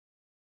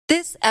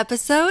This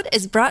episode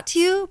is brought to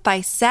you by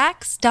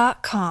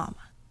Sax.com.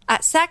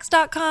 At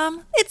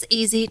Sax.com, it's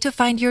easy to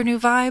find your new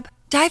vibe.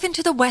 Dive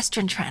into the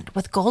Western trend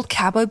with gold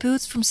cowboy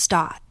boots from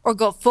Stott, or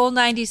go full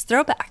 90s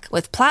throwback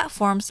with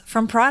platforms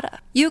from Prada.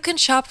 You can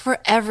shop for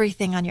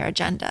everything on your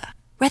agenda,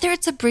 whether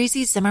it's a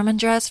breezy Zimmermann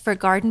dress for a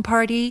garden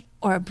party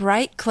or a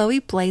bright Chloe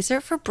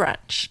blazer for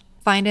brunch.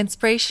 Find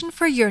inspiration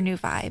for your new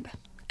vibe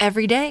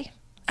every day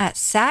at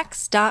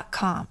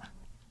Sax.com.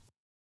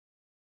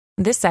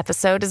 This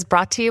episode is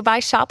brought to you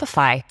by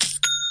Shopify.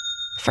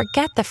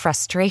 Forget the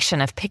frustration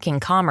of picking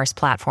commerce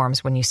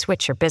platforms when you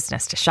switch your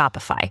business to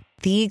Shopify,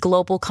 the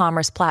global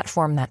commerce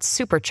platform that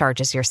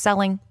supercharges your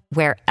selling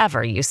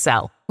wherever you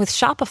sell. With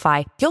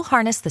Shopify, you'll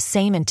harness the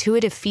same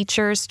intuitive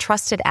features,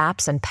 trusted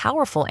apps, and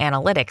powerful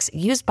analytics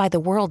used by the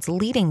world's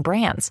leading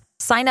brands.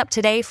 Sign up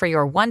today for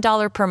your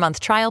 $1 per month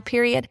trial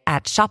period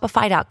at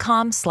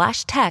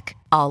shopify.com/tech,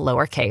 all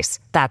lowercase.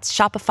 That's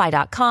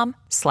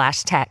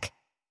shopify.com/tech.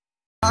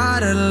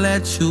 What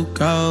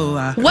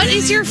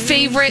is your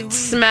favorite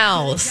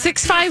smell?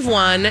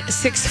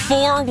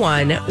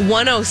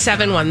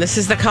 651-641-1071. This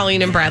is the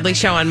Colleen and Bradley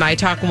Show on My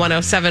Talk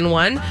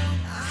 1071.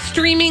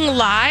 Streaming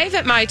live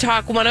at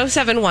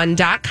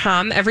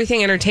MyTalk1071.com.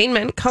 Everything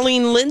Entertainment.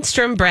 Colleen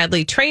Lindstrom,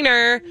 Bradley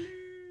Trainer.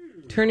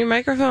 Turn your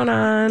microphone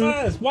on.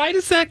 Why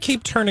does that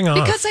keep turning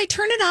off? Because I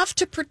turn it off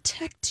to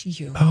protect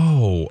you.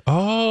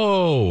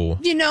 Oh.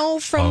 You know,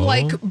 from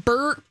like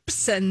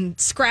burps and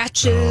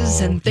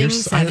scratches and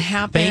things that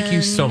happen. Thank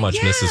you so much,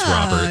 Mrs.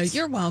 Roberts.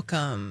 You're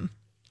welcome.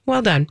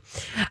 Well done.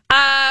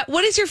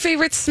 What is your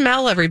favorite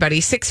smell,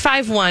 everybody?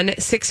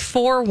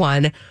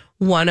 651-641-1071.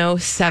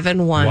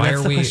 Why That's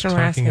are the we question we're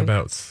talking asking.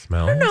 about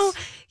smells? I don't know.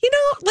 You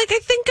know, like I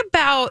think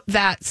about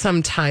that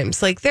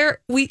sometimes. Like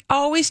we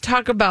always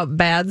talk about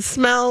bad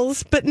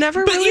smells, but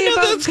never But really you know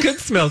about those good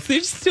smells. They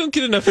just don't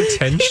get enough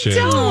attention. They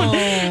don't.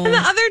 And the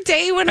other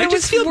day when I just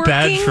was feel working,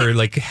 bad for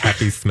like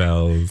happy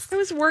smells. I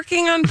was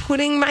working on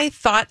putting my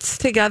thoughts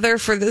together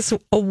for this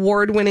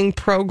award-winning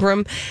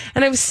program,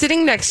 and I was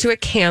sitting next to a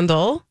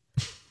candle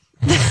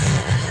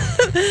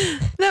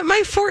that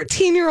my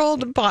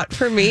 14-year-old bought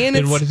for me,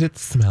 and what did it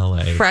smell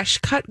like? Fresh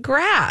cut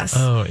grass.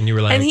 Oh, and you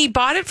were like, and he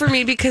bought it for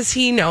me because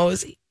he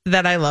knows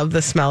that I love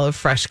the smell of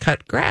fresh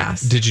cut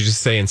grass. Did you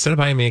just say, instead of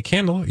buying me a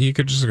candle, you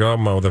could just go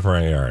mow the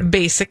front yard?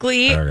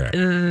 Basically,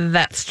 Okay.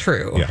 That's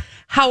true. Yeah.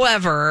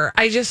 However,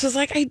 I just was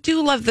like, I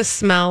do love the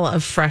smell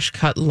of fresh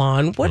cut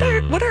lawn. What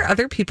are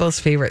other people's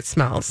favorite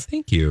smells?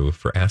 Thank you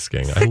for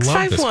asking. I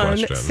love this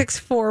question.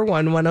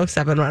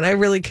 651-641-1071. I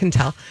really can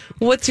tell.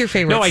 What's your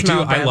favorite smell? No, I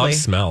do. Bradley? I love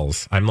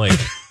smells. I'm like,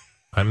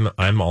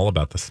 I'm all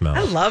about the smell.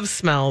 I love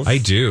smells. I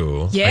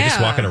do. Yeah. I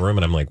just walk in a room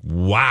and I'm like,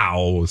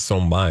 wow,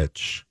 so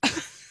much.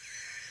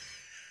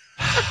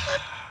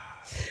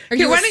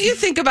 Here, why don't you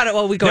think about it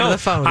while we go to the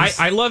phones?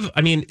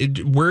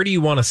 Where do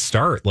you want to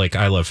start? Like,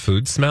 I love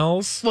food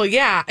smells. Well,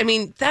 yeah. I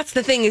mean, that's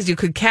the thing is you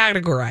could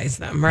categorize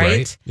them,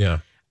 right? Yeah.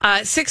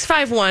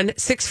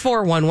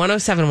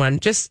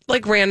 651-641-1071. Just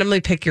like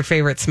randomly pick your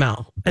favorite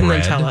smell and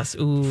Bread, then tell us.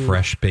 Ooh.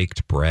 Fresh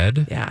baked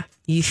bread. Yeah.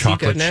 Yeasty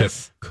Chocolate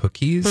goodness. chip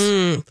cookies.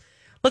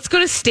 Let's go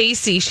to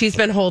Stacy. She's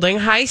been holding.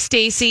 Hi,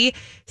 Stacy.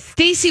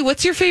 Stacy,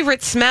 what's your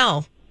favorite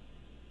smell?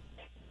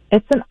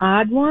 It's an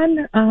odd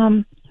one.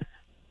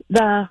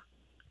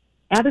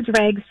 At a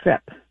drag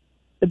strip,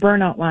 the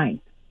burnout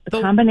line, the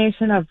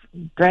combination of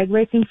drag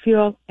racing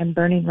fuel and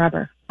burning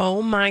rubber.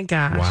 Oh my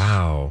gosh.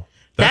 Wow.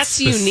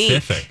 That's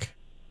unique. Specific.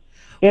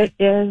 It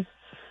is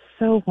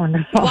so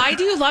wonderful. Why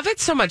do you love it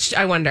so much,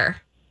 I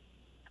wonder?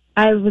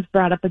 I was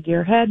brought up a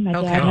gearhead. My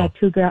dad had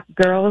two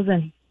girls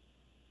and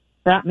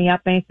brought me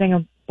up. Anything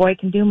a boy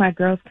can do, my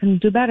girls can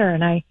do better.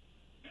 And I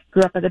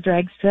grew up at the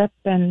drag strip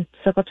and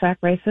circle track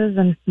races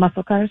and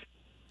muscle cars.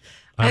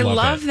 I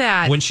love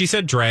that. When she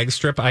said drag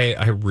strip,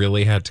 I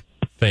really had to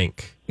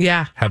think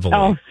heavily.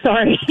 Oh,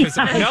 sorry.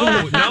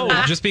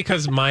 No, just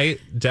because my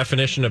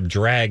definition of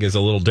drag is a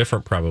little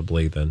different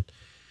probably than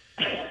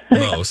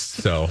most.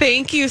 So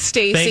thank you,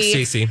 Stacy. Thanks,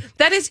 Stacy.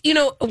 That is,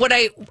 what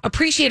I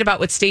appreciate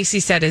about what Stacy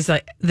said is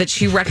that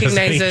she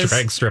recognizes any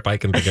drag strip I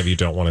can think of you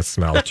don't want to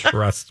smell.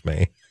 Trust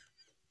me.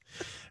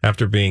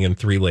 After being in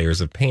 3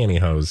 layers of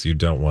pantyhose, you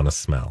don't want to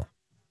smell.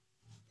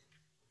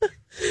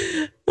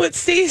 What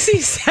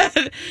Stacy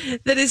said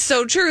that is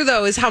so true,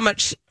 though, is how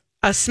much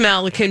a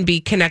smell can be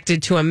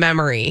connected to a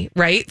memory,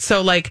 right?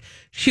 So, like,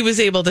 she was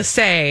able to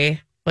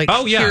say, like,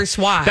 here's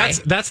why.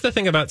 That's the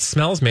thing about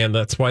smells, man.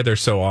 That's why they're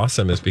so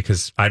awesome, is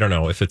because I don't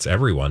know if it's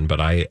everyone, but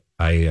I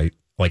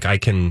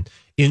can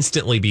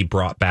instantly be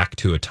brought back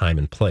to a time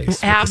and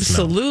place.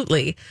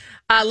 Absolutely.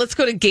 Let's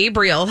go to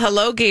Gabriel.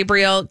 Hello,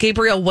 Gabriel.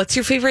 Gabriel, what's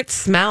your favorite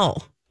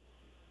smell?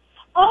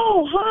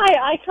 Oh,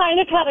 hi. I kind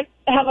of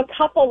have a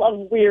couple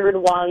of weird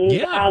ones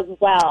as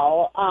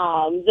well.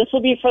 This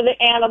will be for the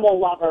animal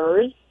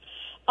lovers.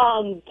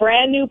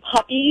 Brand new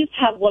puppies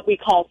have what we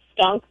call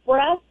skunk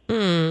breath.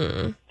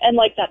 And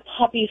like that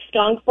puppy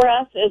skunk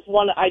breath is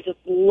one, I just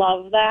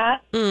love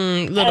that.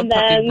 Little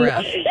puppy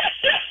breath.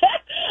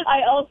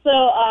 I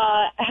also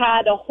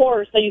had a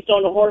horse. I used to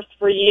own a horse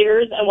for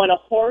years. And when a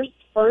horse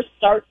first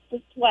starts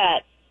to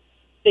sweat,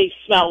 they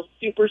smell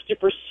super,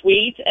 super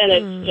sweet, and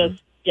it's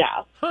just,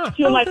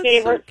 two of my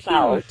favorite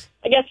smells.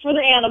 I guess for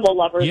the animal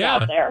lovers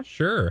out there.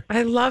 Sure.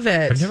 I love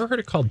it. I've never heard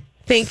it called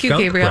Thank you,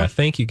 skunk Gabriel. breath.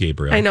 Thank you,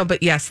 Gabriel. I know,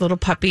 but yes, little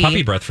puppy.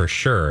 Puppy breath for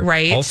sure.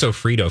 Right. Also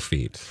Frito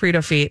feet.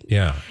 Frito feet.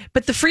 Yeah.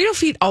 But the Frito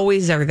feet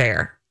always are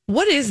there.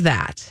 What is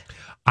that?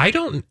 I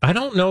don't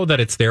know that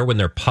it's there when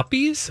they're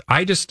puppies.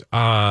 I just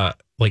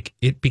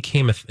it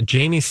became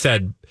Jamie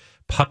said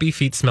puppy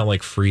feet smell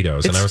like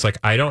Fritos, and I was like,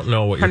 I don't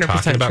know what you're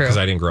talking about because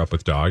I didn't grow up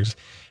with dogs.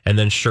 And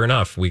then sure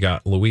enough, we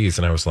got Louise,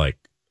 and I was like,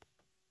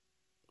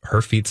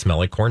 her feet smell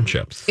like corn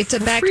chips. It's a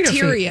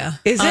bacteria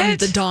on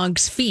the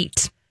dog's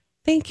feet.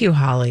 Thank you,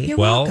 Holly. You're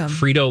well, welcome.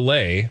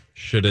 Frito-Lay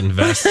should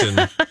invest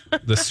in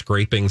the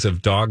scrapings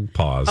of dog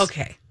paws.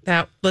 Okay.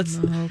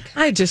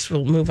 I just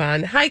will move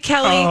on. Hi,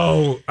 Kelly.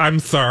 Oh, I'm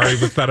sorry.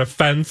 Was that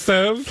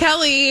offensive?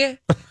 Kelly,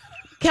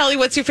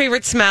 what's your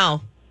favorite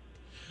smell?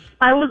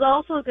 I was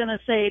also going to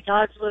say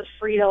dogs with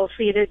Frito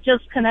feet. It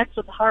just connects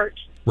with the heart.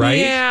 Right?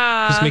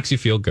 Yeah. Just makes you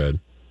feel good.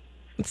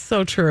 It's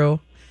so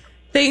true.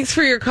 Thanks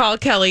for your call,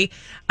 Kelly.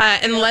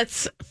 And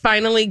let's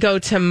finally go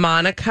to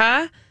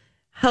Monica.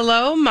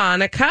 Hello,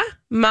 Monica.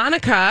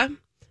 Monica,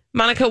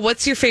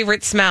 what's your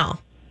favorite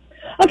smell?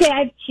 Okay, I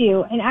have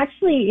two, and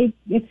actually,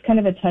 it's kind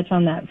of a touch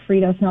on that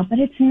Frito smell, but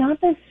it's not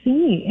the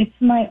feet.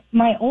 It's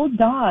my old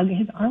dog.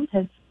 His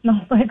armpits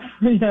smell like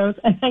Fritos,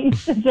 and I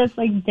used to just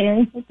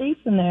bury my face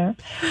in there,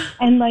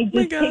 and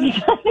just take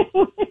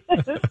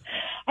it.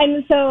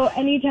 And so,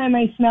 anytime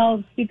I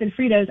smell stupid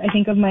Fritos, I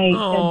think of my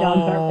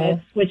dog's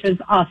armpits, which was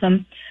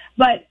awesome,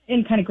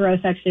 and kind of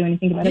gross actually when you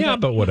think about it. Yeah,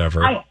 but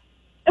whatever.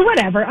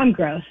 Whatever, I'm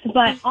gross.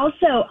 But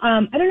also,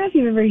 I don't know if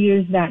you've ever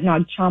used that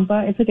Nag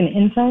Champa. It's like an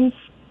incense.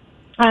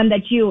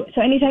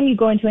 So anytime you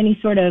go into any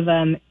sort of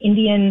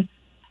Indian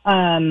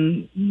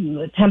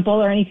temple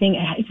or anything,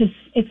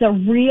 it's a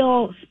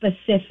real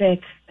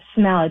specific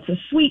smell. It's a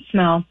sweet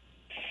smell.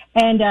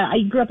 And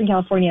I grew up in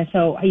California,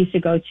 so I used to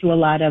go to a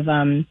lot of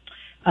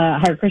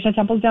Hare Krishna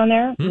temples down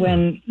there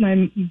when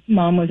my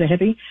mom was a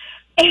hippie.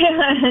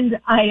 And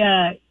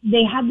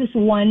they have this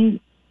one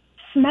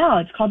smell.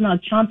 It's called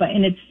Nag Champa,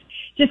 and it's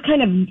just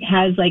kind of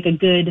has a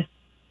good,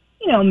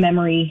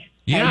 memory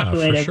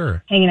to it of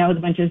sure. hanging out with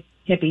a bunch of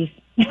hippies.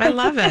 I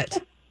love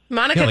it.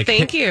 Monica,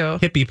 thank you.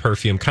 Hippie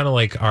perfume, kind of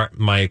like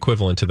my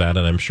equivalent to that,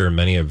 and I'm sure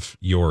many of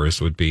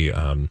yours would be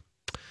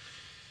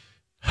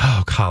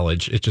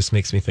college. It just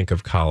makes me think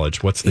of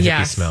college. What's the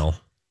hippie smell?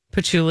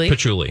 Patchouli.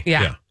 Patchouli.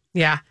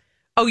 Yeah.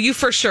 Oh, you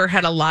for sure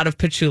had a lot of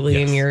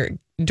patchouli in your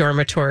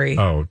dormitory.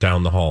 Oh,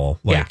 down the hall.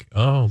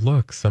 Oh,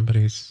 look,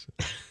 somebody's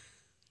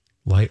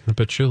lighting the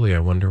patchouli. I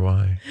wonder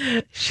why.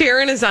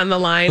 Sharon is on the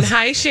line.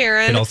 Hi,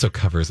 Sharon. It also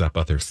covers up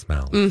other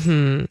smells.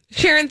 Mm-hmm.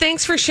 Sharon,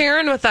 thanks for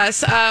sharing with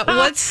us.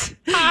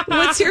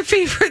 What's your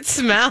favorite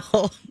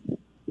smell?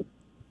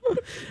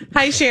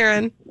 Hi,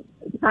 Sharon.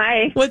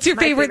 Hi. What's your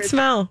favorite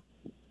smell?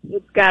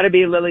 It's got to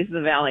be Lilies of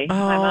the Valley. Oh.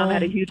 My mom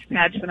had a huge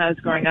patch when I was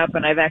growing up,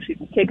 and I've actually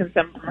taken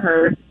some from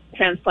her,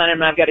 transplanted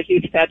them, and I've got a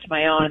huge patch of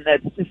my own, and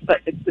that's just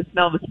it's the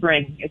smell of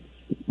spring. It's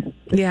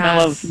the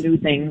smell of new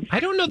things. I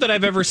don't know that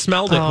I've ever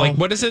smelled it.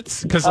 What is it?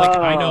 Because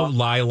I know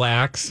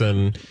lilacs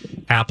and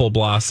apple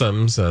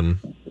blossoms,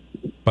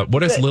 but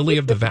what is Lily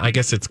of the Valley? I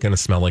guess it's going to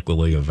smell like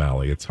Lily of the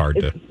Valley. It's hard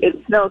to. It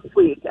smells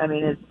sweet. I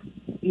mean,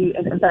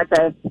 in fact,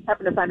 I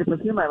happened to find a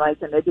perfume I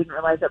liked, and I didn't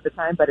realize at the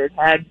time, but it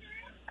had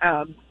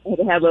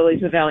Lilies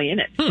of the Valley in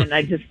it, and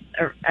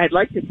I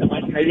liked it so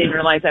much, and I didn't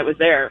realize that was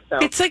there. So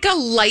it's like a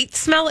light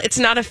smell. It's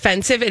not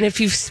offensive, and if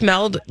you've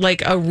smelled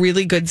like a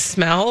really good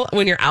smell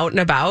when you're out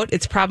and about,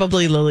 it's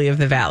probably Lily of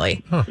the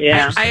Valley. Huh.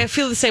 Yeah, I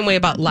feel the same way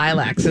about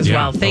lilacs as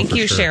well. Thank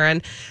you,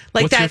 Sharon.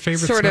 What's your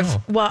favorite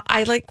smell? Well,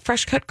 I like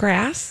fresh cut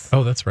grass.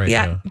 Oh, that's right.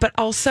 Yeah, but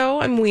also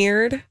I'm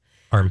weird.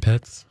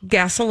 Armpits.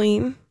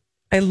 Gasoline.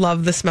 I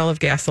love the smell of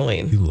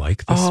gasoline. You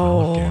like the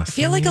smell of gasoline? I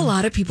feel like a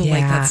lot of people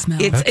like that smell.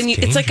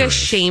 It's like a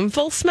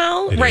shameful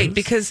smell, right?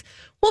 Because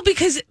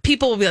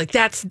people will be like,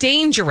 "That's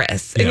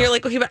dangerous," and you're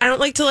like, "Okay, but I don't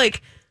like to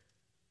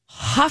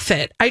huff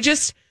it. I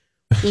just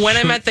when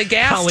I'm at the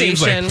gas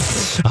station,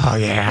 oh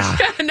yeah,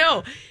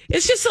 no,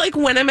 it's just like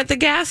when I'm at the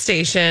gas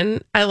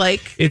station, I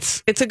like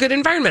it's a good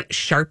environment.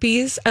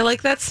 Sharpies, I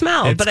like that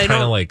smell, but I don't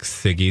kind of like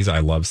ciggies. I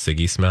love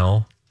ciggy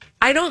smell.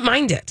 I don't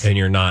mind it. And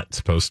you're not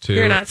supposed to.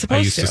 You're not supposed to.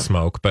 I used to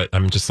smoke, but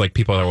I'm just like,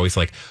 people are always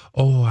like,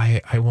 oh,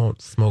 I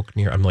won't smoke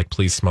near. I'm like,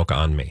 please smoke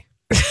on me.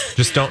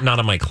 Just not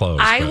on my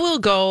clothes. I will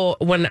go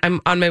when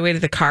I'm on my way to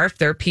the car. If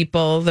there are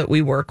people that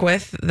we work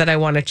with that I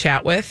want to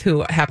chat with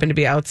who happen to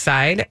be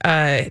outside,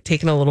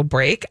 taking a little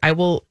break, I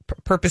will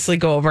purposely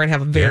go over and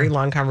have a very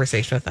long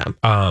conversation with them.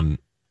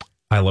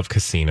 I love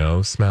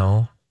casino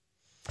smell.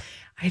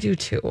 I do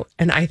too.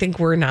 And I think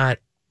we're not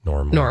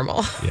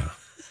normal. Yeah.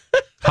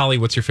 Holly,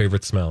 what's your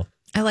favorite smell?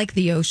 I like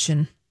the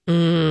ocean.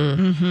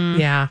 Mm-hmm.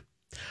 Yeah.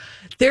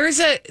 There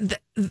is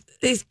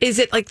is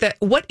it like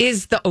what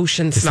is the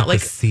ocean smell?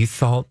 Like sea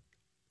salt?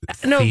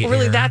 No,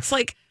 really, that's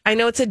I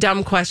know it's a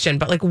dumb question,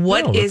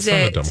 what is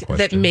it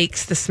that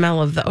makes the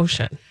smell of the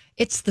ocean?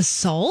 It's the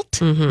salt.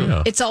 Mm-hmm.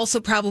 Yeah. It's also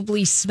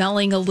probably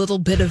smelling a little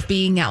bit of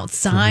being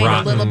outside,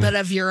 Rotten. a little bit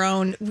of your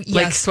own,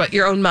 like sweat,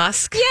 your own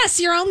musk. Yes,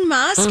 your own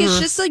musk. It's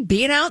just like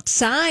being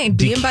outside,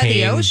 being by the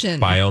Decaying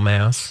ocean.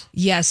 Biomass.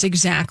 Yes,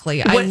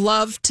 exactly. I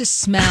love to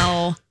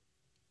smell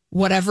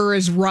whatever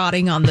is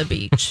rotting on the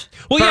beach.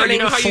 Well, burning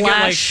you know how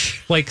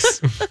flesh. You get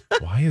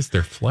why is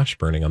there flesh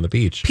burning on the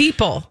beach?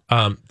 People.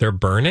 They're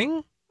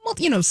burning? Well,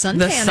 sun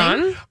the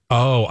tanning. sun.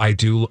 Oh, I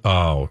do.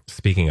 Oh,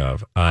 speaking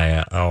of,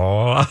 I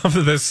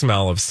love the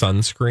smell of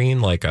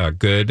sunscreen, like a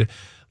good,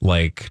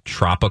 like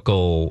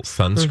tropical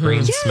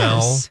sunscreen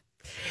smell.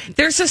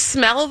 There's a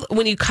smell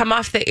when you come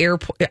off the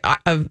airport.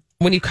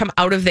 When you come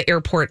out of the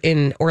airport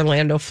in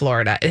Orlando,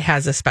 Florida, it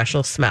has a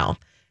special smell.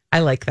 I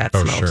like that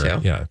smell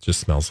too. Yeah, it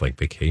just smells like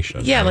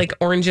vacation. Yeah, right? like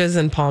oranges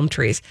and palm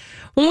trees.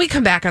 When we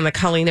come back on the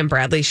Colleen and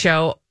Bradley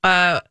show,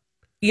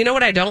 you know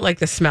what I don't like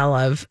the smell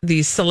of?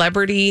 These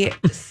celebrity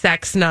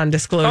sex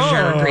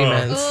non-disclosure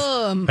agreements.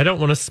 I don't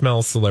want to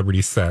smell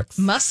celebrity sex.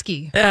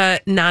 Musky.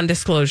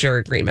 Non-disclosure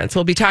agreements.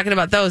 We'll be talking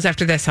about those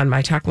after this on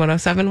My Talk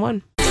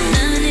 107.1.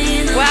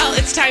 Well,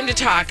 it's time to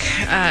talk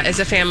as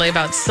a family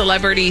about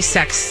celebrity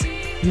sex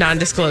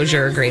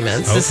non-disclosure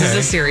agreements. Okay. This is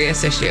a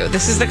serious issue.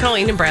 This is the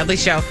Colleen and Bradley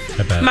show.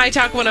 My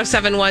Talk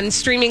 107.1,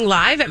 streaming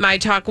live at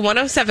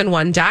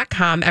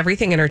mytalk1071.com.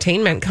 Everything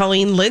Entertainment.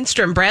 Colleen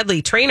Lindstrom,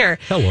 Bradley Trainer.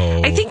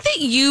 Hello. I think that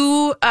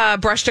you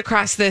brushed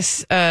across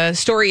this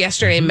story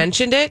yesterday and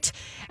mentioned it.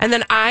 And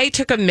then I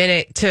took a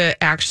minute to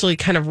actually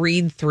kind of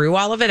read through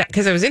all of it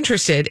because I was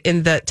interested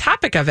in the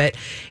topic of it.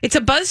 It's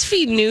a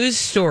BuzzFeed News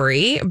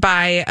story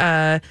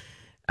by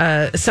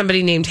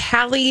somebody named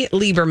Hallie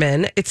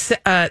Lieberman. It's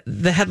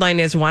the headline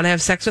is "Want to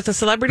have sex with a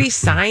celebrity?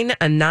 Sign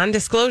a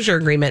non-disclosure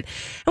agreement."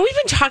 And we've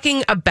been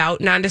talking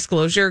about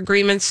non-disclosure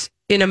agreements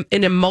in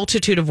a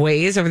multitude of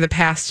ways over the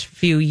past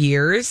few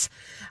years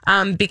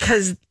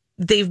because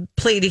they've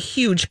played a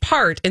huge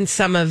part in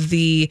some of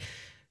the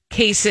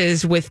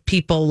cases with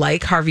people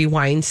like Harvey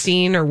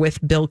Weinstein or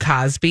with Bill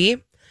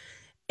Cosby.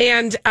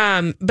 And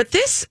but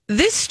this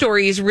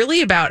story is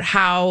really about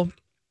how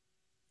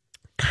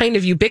kind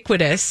of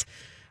ubiquitous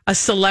a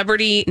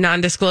celebrity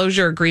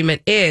non-disclosure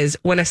agreement is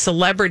when a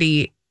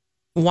celebrity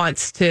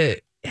wants to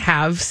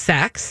have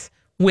sex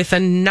with a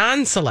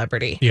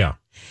non-celebrity. Yeah.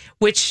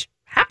 Which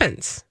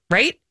happens,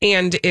 right?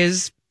 And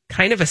is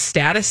kind of a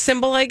status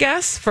symbol, I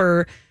guess,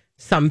 for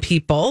some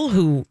people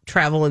who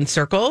travel in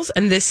circles.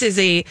 And this is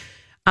a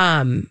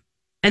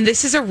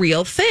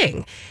real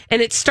thing.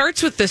 And it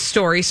starts with this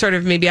story, sort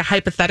of maybe a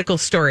hypothetical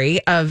story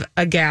of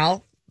a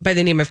gal by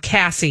the name of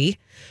Cassie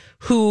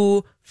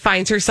who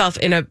finds herself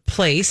in a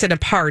place at a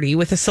party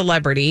with a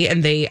celebrity,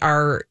 and they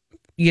are,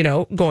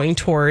 going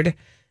toward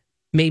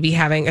maybe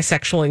having a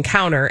sexual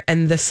encounter.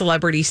 And the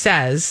celebrity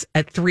says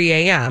at 3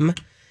 a.m.,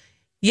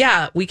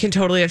 "Yeah, we can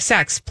totally have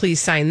sex. Please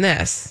sign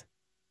this."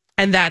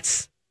 And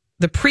that's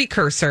the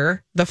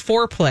precursor, the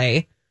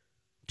foreplay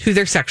to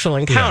their sexual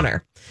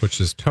encounter. Yeah, which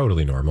is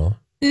totally normal.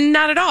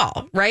 Not at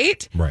all,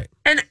 right? Right.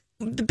 And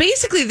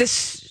basically this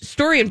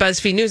story in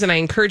BuzzFeed News, and I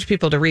encourage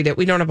people to read it.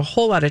 We don't have a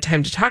whole lot of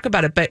time to talk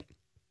about it, but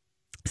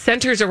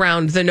centers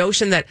around the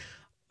notion that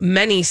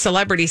many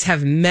celebrities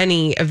have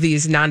many of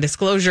these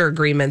non-disclosure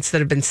agreements that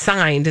have been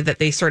signed that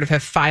they sort of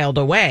have filed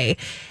away.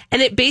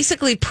 And it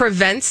basically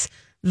prevents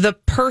the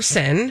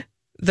person,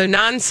 the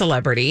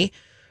non-celebrity,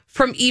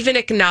 from even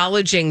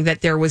acknowledging that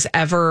there was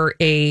ever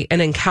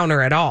an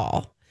encounter at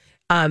all.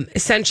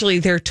 Essentially,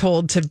 they're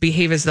told to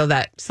behave as though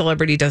that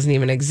celebrity doesn't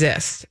even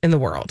exist in the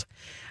world.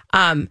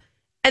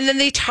 And then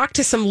they talk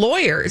to some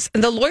lawyers,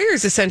 and the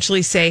lawyers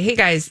essentially say, "Hey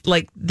guys,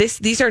 like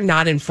these are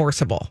not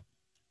enforceable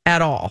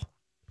at all."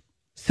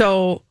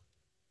 So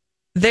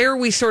there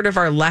we sort of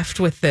are left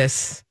with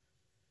this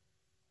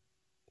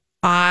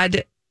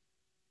odd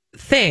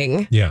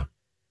thing. Yeah.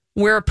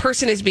 Where a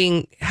person is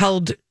being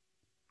held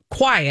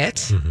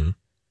quiet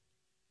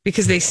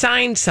because they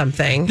signed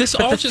something. But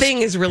the thing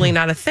is really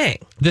not a thing.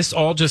 This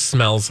all just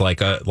smells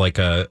like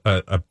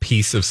a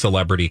piece of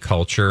celebrity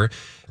culture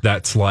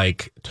that's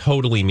like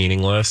totally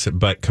meaningless,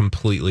 but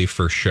completely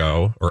for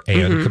show,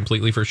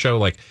 completely for show.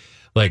 Like,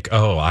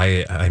 oh,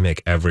 I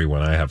make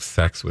everyone I have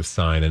sex with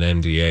sign an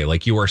NDA.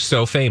 Like, you are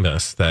so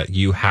famous that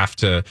you have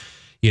to,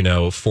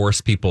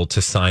 force people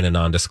to sign a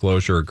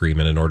non-disclosure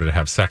agreement in order to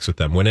have sex with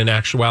them. When in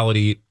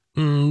actuality,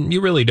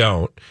 you really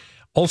don't.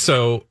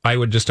 Also, I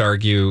would just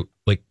argue,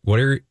 like, what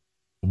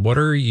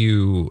are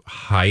you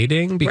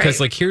hiding?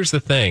 Because like, here's the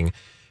thing.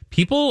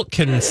 People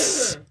can,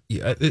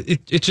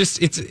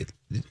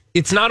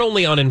 it's not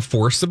only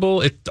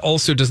unenforceable, it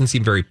also doesn't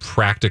seem very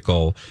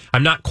practical.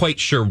 I'm not quite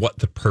sure what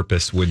the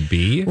purpose would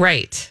be.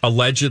 Right.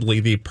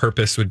 Allegedly, the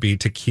purpose would be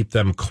to keep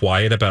them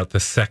quiet about the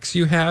sex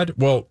you had.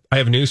 Well, I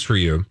have news for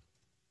you.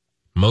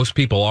 Most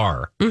people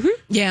are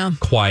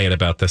quiet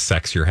about the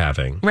sex you're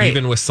having,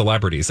 even with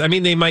celebrities. I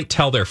mean, they might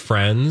tell their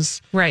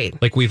friends. Right.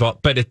 Like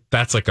but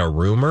that's like a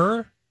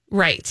rumor.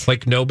 Right.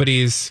 Like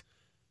it's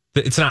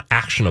not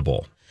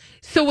actionable.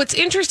 So what's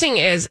interesting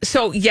is,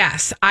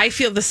 yes, I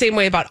feel the same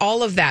way about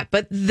all of that.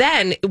 But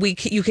then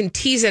you can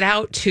tease it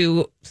out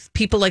to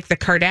people like the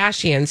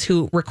Kardashians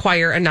who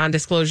require a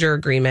non-disclosure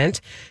agreement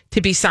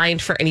to be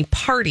signed for any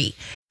party.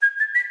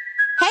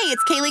 Hey,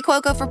 it's Kaylee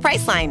Cuoco for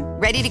Priceline.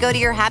 Ready to go to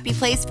your happy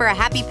place for a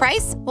happy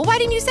price? Well, why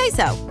didn't you say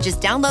so? Just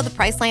download the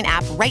Priceline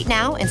app right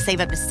now and save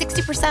up to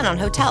 60% on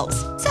hotels.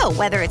 So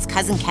whether it's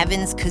Cousin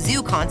Kevin's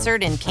Kazoo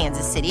Concert in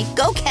Kansas City,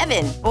 go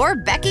Kevin, or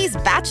Becky's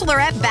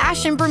Bachelorette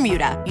Bash in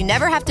Bermuda, you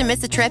never have to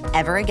miss a trip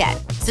ever again.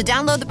 So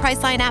download the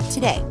Priceline app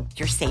today.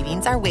 Your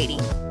savings are waiting.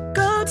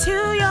 Go to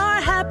your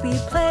happy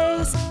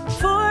place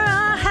for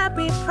a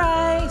happy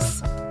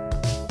price.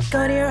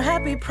 Go to your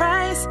happy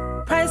price,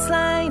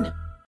 Priceline.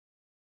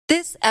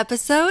 This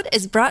episode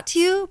is brought to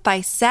you by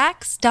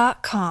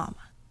Sax.com.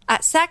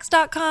 At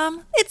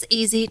Sax.com, it's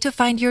easy to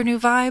find your new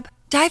vibe.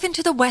 Dive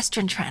into the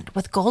Western trend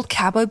with gold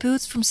cowboy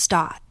boots from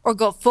Stott, or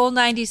go full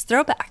 90s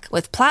throwback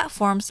with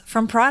platforms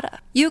from Prada.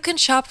 You can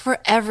shop for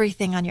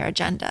everything on your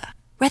agenda,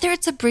 whether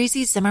it's a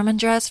breezy Zimmermann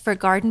dress for a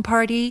garden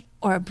party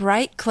or a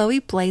bright Chloe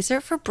blazer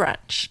for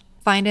brunch.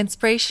 Find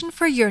inspiration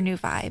for your new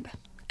vibe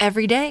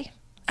every day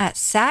at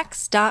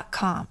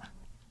Sax.com.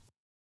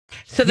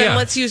 So then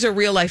let's use a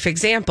real life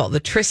example. The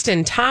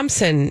Tristan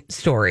Thompson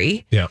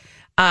story. Yeah.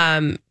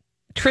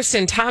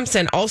 Tristan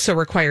Thompson also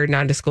required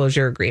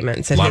non-disclosure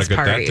agreements at his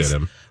parties. That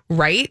did him.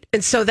 Right?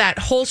 And so that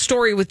whole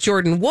story with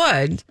Jordan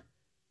Wood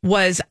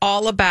was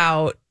all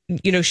about,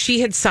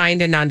 she had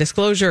signed a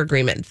non-disclosure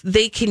agreement.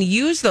 They can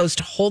use those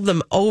to hold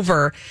them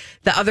over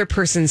the other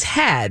person's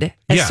head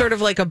as sort of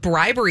like a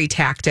bribery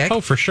tactic.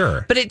 Oh, for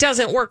sure. But it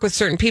doesn't work with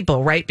certain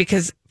people, right?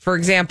 Because, for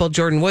example,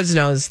 Jordan Woods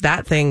knows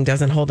that thing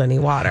doesn't hold any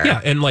water. Yeah,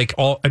 and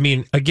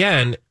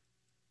again,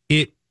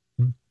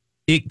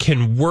 it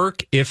can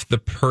work if the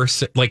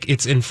person,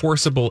 it's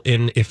enforceable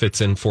if it's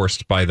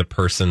enforced by the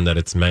person that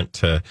it's meant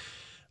to,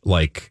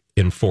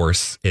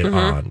 enforce it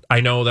on.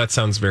 I know that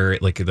sounds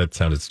that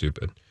sounded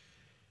stupid.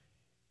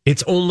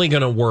 It's only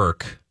going to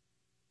work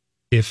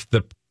if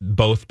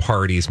both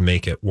parties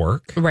make it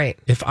work. Right.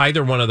 If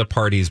either one of the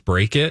parties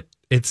break it,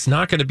 it's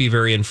not going to be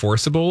very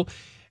enforceable.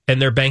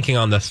 And they're banking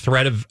on the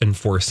threat of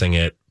enforcing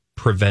it,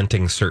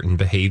 preventing certain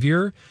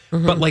behavior.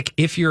 But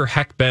if you're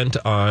heck bent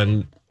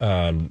on,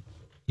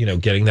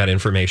 getting that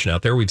information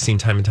out there, we've seen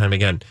time and time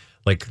again,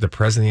 the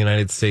president of the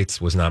United States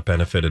was not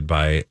benefited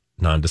by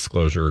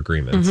non-disclosure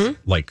agreements.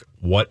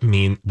 What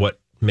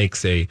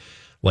makes a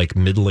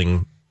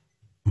middling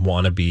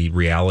wannabe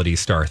reality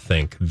star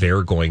think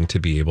they're going to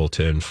be able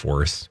to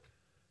enforce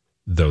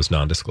those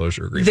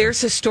non-disclosure agreements?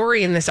 There's a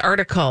story in this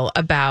article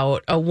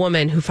about a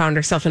woman who found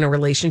herself in a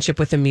relationship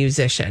with a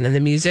musician, and the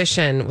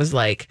musician was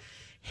like,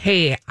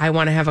 hey, I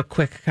want to have a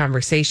quick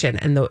conversation.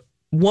 And the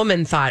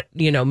woman thought,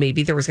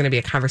 maybe there was going to be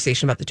a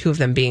conversation about the two of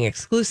them being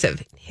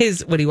exclusive.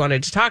 What he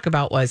wanted to talk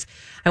about was,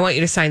 I want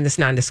you to sign this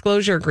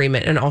non-disclosure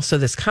agreement and also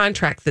this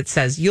contract that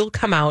says you'll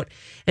come out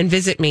and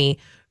visit me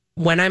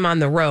when I'm on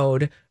the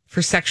road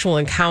for sexual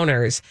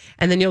encounters,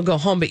 and then you'll go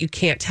home, but you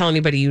can't tell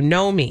anybody you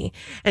know me.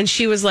 And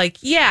she was like,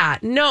 yeah,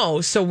 no,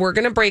 so we're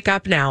going to break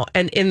up now.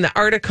 And in the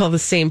article, the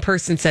same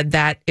person said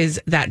that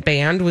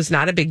band was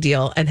not a big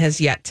deal and has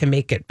yet to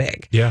make it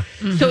big. Yeah.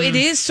 So it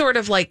is sort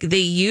of like they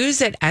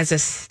use it as a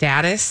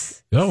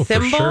status symbol.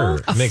 For sure.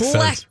 A Makes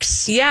flex.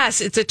 Sense.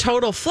 Yes, it's a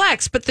total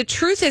flex. But the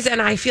truth is,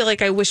 and I feel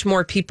like I wish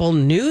more people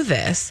knew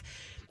this,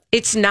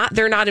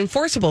 they're not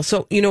enforceable.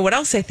 So you know what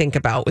else I think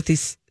about with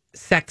these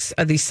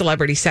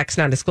celebrity sex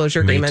non-disclosure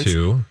agreements? Me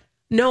too.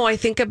 No, I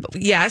think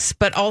yes,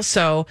 but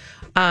also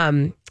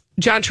John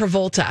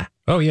Travolta.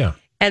 Oh yeah,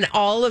 and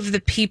all of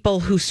the people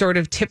who sort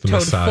of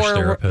tiptoed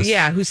forward,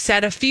 who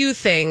said a few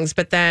things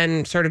but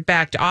then sort of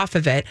backed off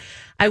of it.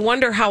 I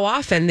wonder how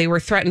often they were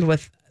threatened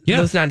with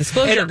those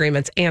non-disclosure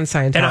agreements and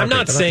Scientology. And I'm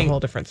not saying a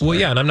whole different story. Well,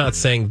 yeah, and I'm not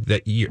saying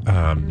that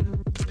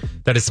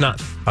that it's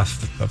not a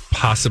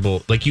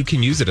possible. You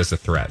can use it as a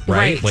threat,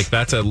 right?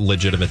 That's a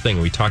legitimate thing.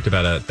 We talked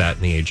about that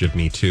in the age of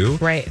Me Too,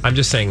 right? I'm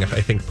just saying.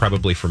 I think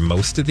probably for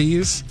most of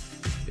these,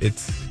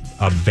 it's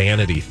a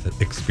vanity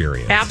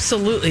experience.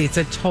 Absolutely, it's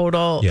a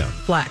total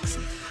flex.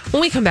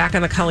 When we come back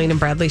on the Colleen and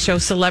Bradley Show,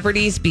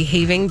 celebrities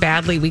behaving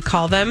badly, we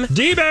call them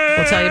D-bags.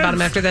 We'll tell you about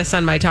them after this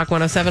on My Talk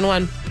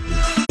 107.1.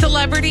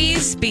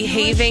 Celebrities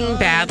behaving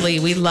badly.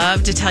 We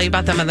love to tell you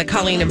about them on the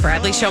Colleen and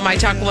Bradley Show, My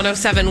Talk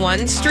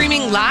 107.1,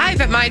 streaming live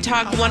at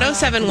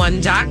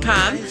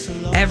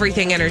MyTalk1071.com.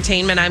 Everything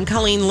Entertainment. I'm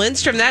Colleen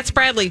Lindstrom. That's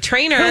Bradley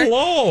Trainer.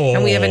 Hello.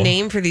 And we have a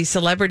name for these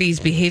celebrities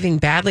behaving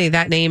badly.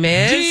 That name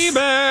is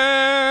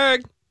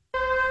D-bag.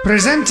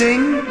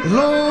 Presenting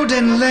Lord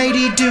and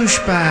Lady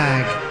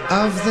Douchebag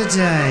of the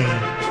Day.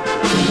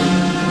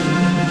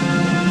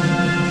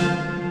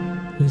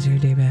 Who's your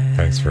D-bag?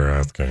 Thanks for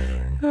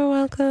asking. You're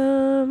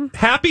welcome.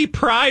 Happy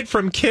Pride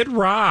from Kid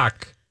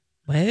Rock.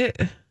 What?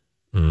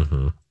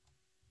 Mm-hmm.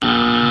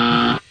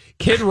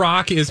 Kid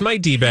Rock is my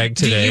D-bag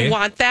today. Do you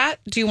want that?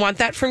 Do you want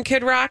that from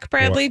Kid Rock,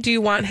 Bradley? What? Do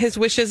you want his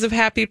wishes of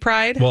happy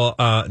pride? Well,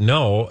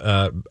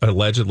 no.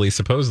 Allegedly,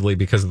 supposedly,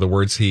 because of the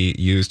words he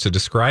used to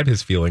describe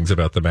his feelings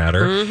about the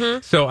matter.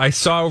 Mm-hmm. So I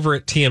saw over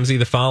at TMZ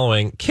the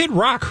following: Kid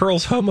Rock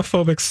hurls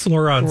homophobic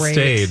slur on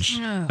stage.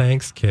 Oh.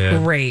 Thanks,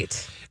 Kid.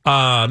 Great.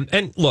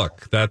 And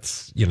look,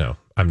 that's,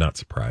 I'm not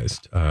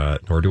surprised,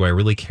 nor do I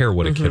really care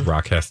what a Kid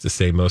Rock has to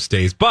say most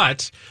days.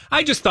 But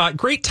I just thought,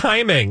 great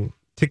timing.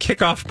 To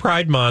kick off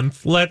Pride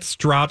Month, let's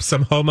drop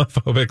some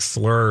homophobic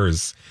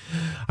slurs.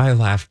 I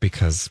laugh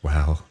because,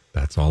 well,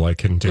 that's all I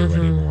can do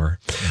anymore.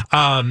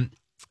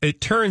 It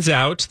turns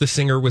out the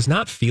singer was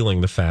not feeling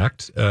the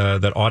fact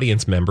that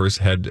audience members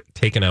had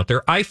taken out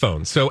their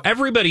iPhones. So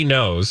everybody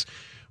knows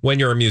when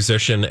you're a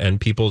musician and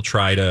people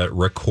try to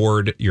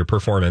record your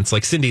performance,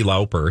 like Cyndi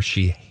Lauper,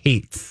 she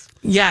hates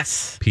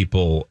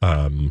people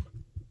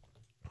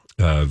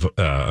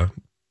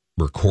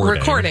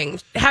recording,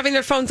 having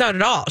their phones out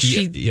at all.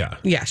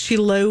 She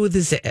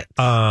loathes it.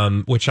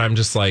 Which I'm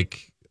just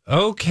like,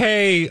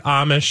 okay,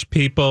 Amish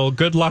people,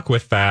 good luck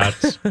with that.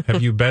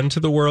 Have you been to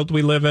the world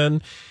we live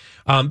in?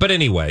 But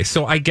anyway,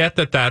 so I get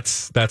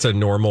that's a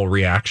normal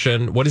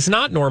reaction. What is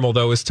not normal,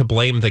 though, is to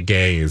blame the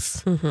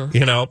gays,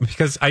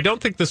 because I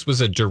don't think this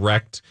was a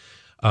direct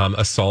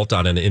assault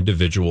on an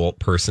individual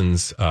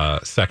person's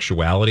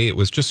sexuality. It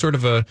was just sort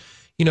of a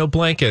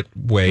blanket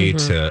way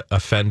to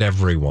offend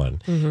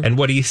everyone. And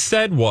what he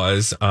said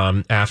was,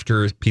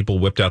 after people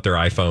whipped out their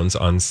iPhones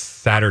on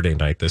Saturday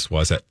night, this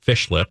was at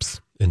Fish Lips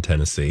in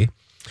Tennessee.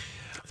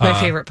 It's my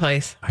favorite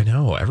place. I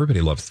know. Everybody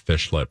loves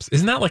Fish Lips.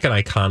 Isn't that like an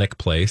iconic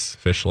place,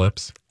 Fish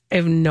Lips? I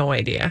have no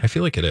idea. I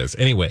feel like it is.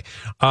 Anyway,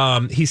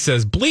 he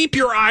says, bleep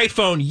your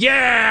iPhone.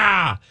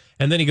 Yeah.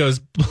 And then he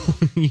goes,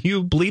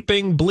 you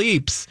bleeping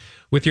bleeps.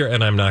 With your,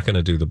 and I'm not going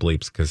to do the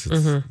bleeps because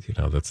it's,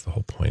 that's the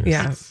whole point.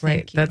 Yeah,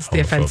 right. That's the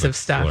offensive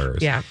stuff.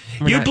 Slurs. Yeah.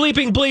 You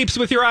bleeping bleeps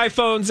with your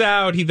iPhones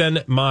out. He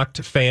then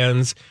mocked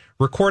fans,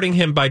 recording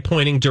him by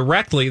pointing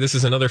directly. This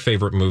is another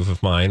favorite move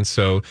of mine.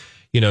 So,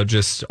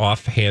 just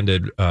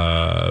offhanded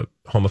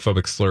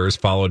homophobic slurs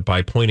followed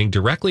by pointing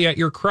directly at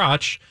your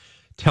crotch,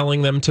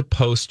 telling them to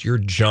post your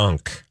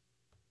junk.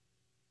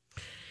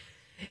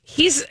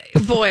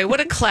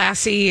 What a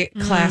classy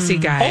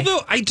guy.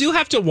 Although I do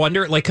have to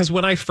wonder, because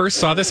when I first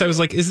saw this, I was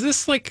like,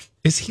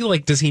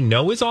 does he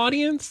know his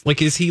audience?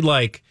 Is he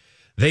like,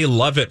 they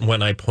love it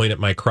when I point at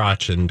my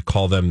crotch and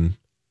call them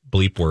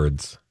bleep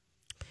words?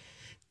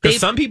 Because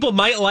some people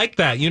might like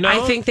that,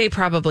 I think they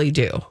probably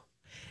do.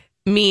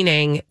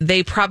 Meaning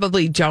they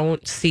probably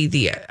don't see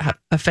the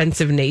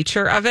offensive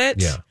nature of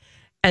it. Yeah.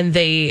 And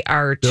they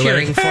are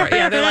cheering for it.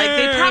 Yeah,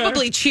 they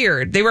probably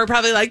cheered. They were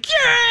probably like,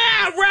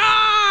 yeah,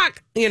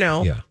 rock,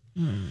 Yeah.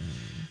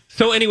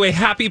 So anyway,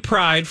 happy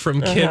Pride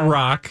from Kid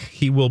Rock.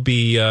 He will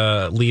be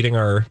leading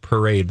our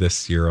parade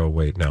this year. Oh,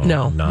 wait, not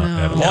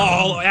at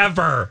all,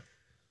 ever.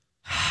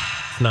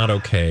 It's not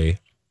okay.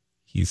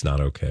 He's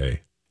not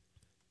okay.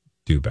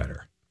 Do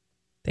better.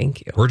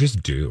 Thank you. Or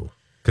just do.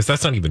 Because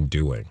that's not even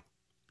doing.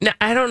 No,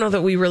 I don't know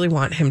that we really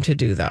want him to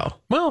do, though.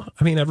 Well,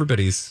 I mean,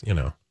 everybody's,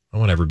 I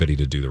want everybody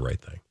to do the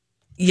right thing.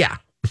 Yeah.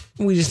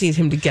 We just need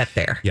him to get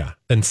there. Yeah.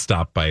 And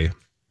stop by,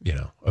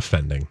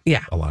 offending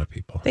a lot of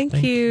people.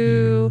 Thank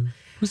you.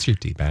 Who's your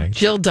D-bag?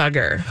 Jill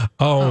Duggar.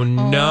 Oh,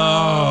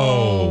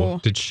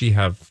 no. Did she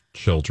have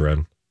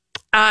children?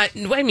 No,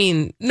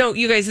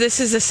 you guys,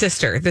 this is a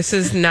sister. This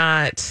is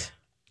not.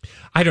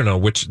 I don't know.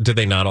 Did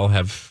they not all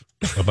have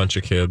a bunch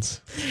of kids?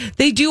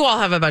 They do all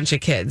have a bunch of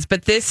kids,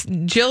 but this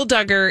Jill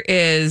Duggar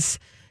is.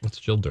 What's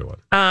Jill doing?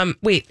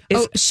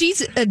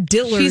 She's a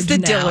Dillard. She's the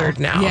now. Dillard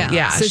now.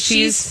 Yeah. So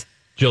she's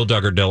Jill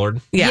Duggar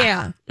Dillard.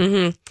 Yeah.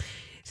 Mm-hmm.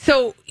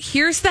 So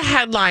here's the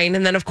headline,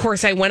 and then of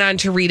course I went on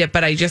to read it,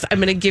 but I'm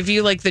going to give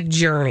you the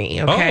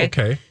journey. Okay. Oh,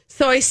 okay.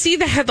 So I see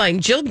the headline: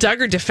 Jill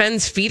Duggar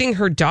defends feeding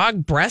her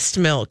dog breast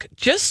milk.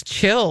 Just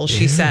chill,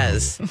 she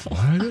says.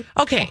 What?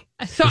 Okay.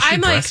 So Was she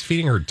I'm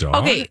breastfeeding her dog.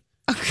 Okay.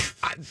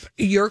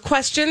 Your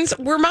questions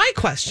were my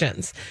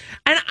questions.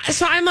 And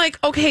so I'm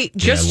like, okay,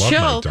 just chill.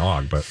 I love my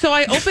dog, but... So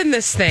I open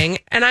this thing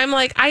and I'm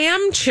like, I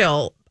am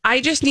chill. I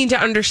just need to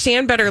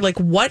understand better,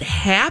 what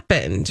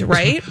happened,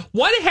 right?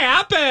 What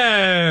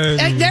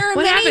happened? There are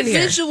many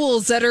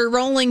visuals that are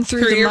rolling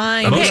through the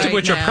mind. Most of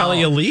which are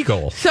probably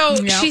illegal. So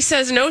she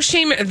says, no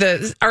shame.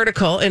 The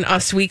article in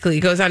Us Weekly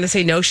goes on to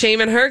say, no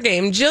shame in her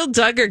game. Jill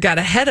Duggar got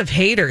ahead of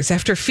haters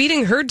after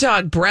feeding her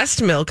dog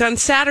breast milk on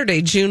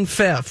Saturday, June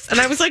 5th. And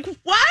I was like,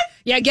 what?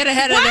 Yeah, get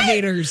ahead of the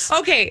haters.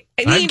 Okay.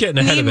 I'm getting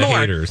ahead of the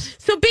haters.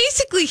 So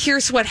basically,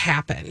 here's what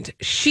happened.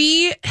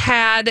 She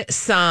had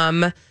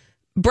some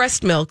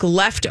breast milk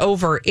left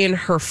over in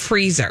her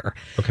freezer.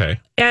 Okay.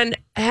 And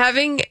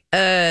having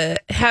been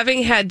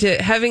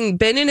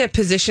in a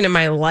position in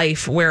my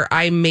life where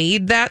I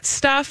made that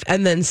stuff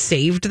and then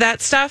saved that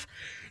stuff,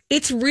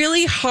 it's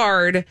really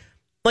hard.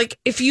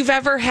 If you've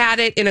ever had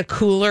it in a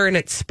cooler and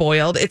it's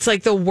spoiled, it's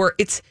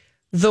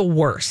the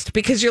worst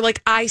because you're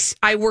like, I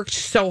worked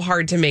so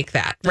hard to make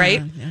that,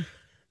 right? Yeah.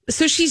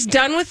 So she's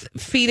done with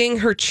feeding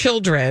her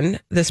children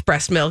this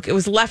breast milk. It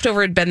was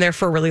leftover, had been there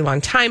for a really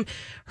long time.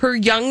 Her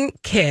young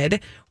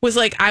kid was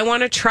like, I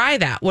want to try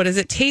that. What does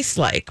it taste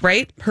like?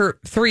 Right? Her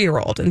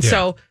 3-year-old. And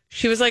so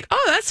she was like,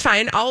 oh, that's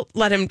fine. I'll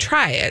let him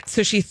try it.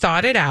 So she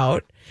thawed it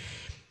out.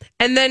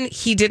 And then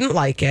he didn't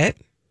like it.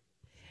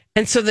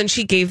 And so then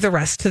she gave the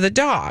rest to the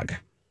dog.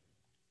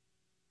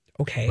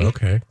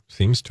 Okay.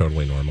 Seems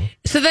totally normal.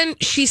 So then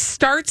she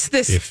starts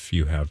this. If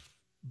you have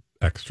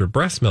extra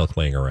breast milk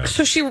laying around.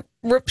 So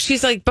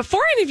she's like,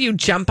 before any of you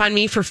jump on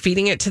me for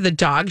feeding it to the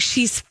dog,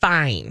 she's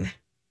fine.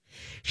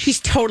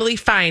 She's totally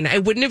fine. I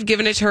wouldn't have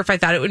given it to her if I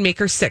thought it would make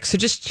her sick. So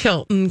just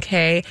chill,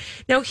 okay?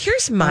 Now,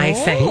 here's my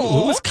thing.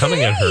 Who's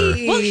coming at her?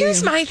 Well,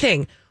 here's my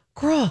thing.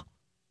 Girl,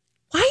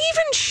 why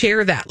even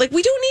share that? Like,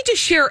 we don't need to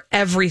share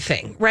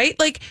everything, right?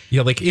 Like,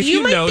 if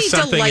you might know be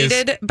something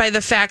delighted by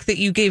the fact that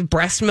you gave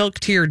breast milk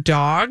to your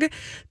dog,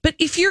 but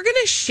if you're going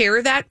to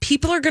share that,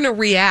 people are going to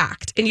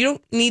react, and you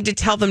don't need to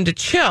tell them to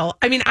chill.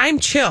 I mean, I'm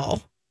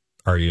chill.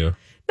 Are you?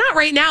 Not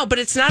right now, but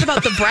it's not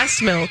about the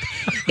breast milk.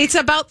 It's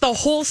about the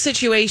whole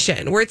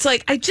situation where it's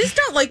like, I just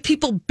don't like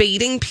people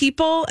baiting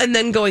people and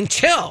then going,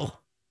 chill.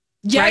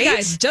 Yeah, right?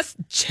 guys, just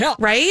chill.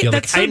 Right? Yeah,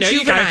 That's so I know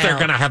juvenile. you guys are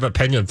going to have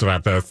opinions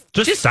about this.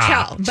 Just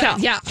stop. Chill.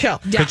 Yeah.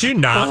 Could you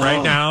not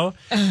right now?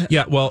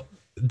 Yeah, well,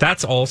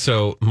 that's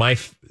also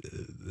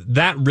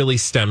that really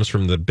stems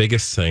from the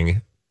biggest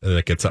thing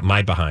that gets up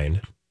my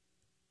behind.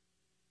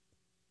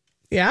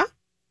 Yeah?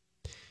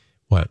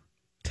 What?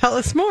 Tell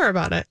us more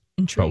about it.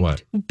 But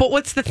what? But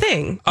what's the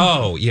thing?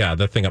 Oh, yeah,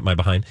 the thing up my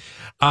behind.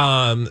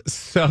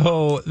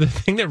 So the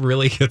thing that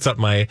really gets up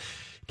my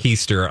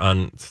keister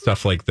on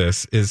stuff like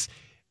this is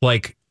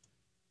like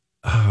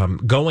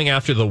going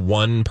after the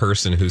one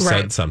person who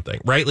said something,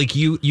 right? Like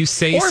you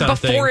say or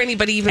something before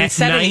anybody even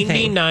said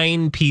anything.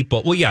 99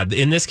 people. Well, yeah,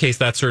 in this case,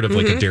 that's sort of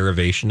like a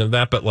derivation of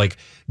that. But like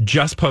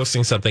just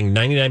posting something,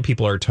 99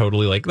 people are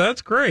totally like,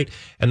 that's great.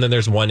 And then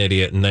there's one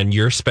idiot. And then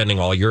you're spending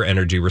all your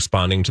energy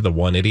responding to the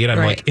one idiot. I'm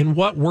like, in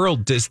what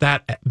world does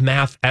that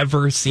math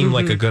ever seem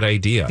like a good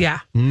idea?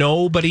 Yeah.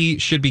 Nobody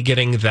should be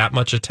getting that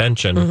much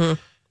attention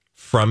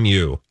from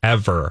you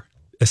ever,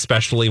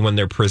 especially when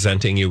they're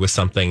presenting you with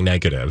something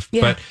negative.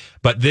 Yeah.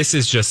 But this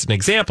is just an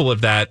example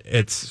of that.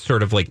 It's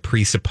sort of like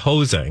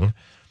presupposing,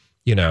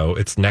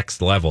 it's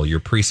next level. You're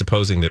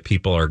presupposing that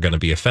people are going to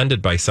be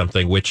offended by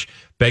something, which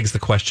begs the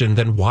question,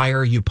 then why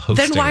are you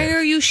posting Then why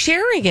are you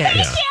sharing it?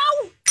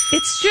 Yeah.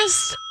 It's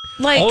just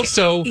like...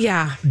 Also,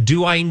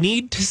 do I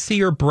need to see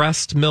your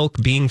breast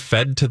milk being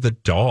fed to the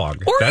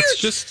dog? Or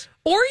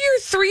your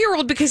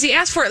 3-year-old because he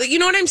asked for it. Like, you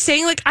know what I'm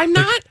saying? Like, I'm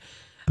not...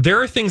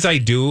 There are things I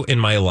do in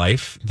my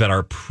life that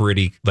are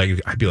pretty,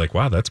 like, I'd be like,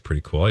 wow, that's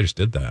pretty cool. I just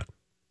did that.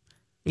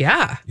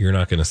 Yeah. You're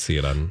not going to see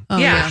it on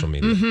social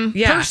media.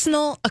 Yeah.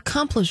 Personal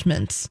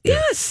accomplishments.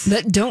 Yes.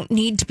 That don't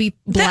need to be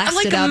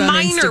blasted out on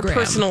Instagram. Minor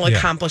personal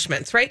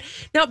accomplishments, right?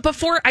 Now,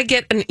 before I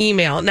get an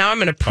email, now I'm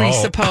going to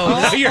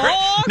presuppose.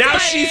 Now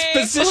she's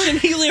position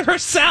healing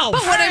herself.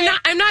 But what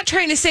I'm not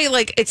trying to say,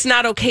 like, it's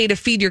not okay to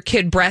feed your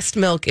kid breast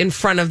milk in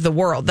front of the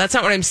world. That's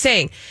not what I'm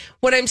saying.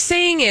 What I'm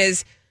saying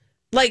is,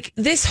 like,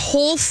 this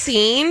whole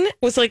scene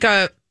was like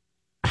a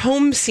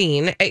home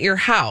scene at your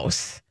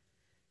house.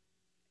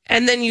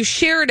 And then you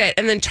shared it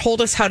and then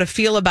told us how to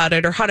feel about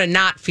it or how to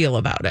not feel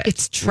about it.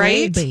 It's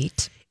troll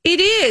bait. It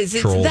is.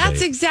 That's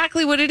bait.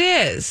 exactly what it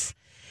is.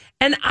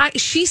 And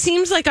she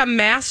seems like a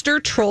master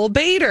troll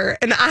baiter,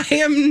 and I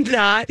am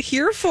not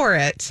here for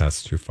it.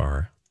 That's too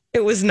far.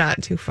 It was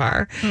not too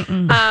far.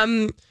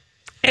 Anyway.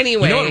 You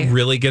know what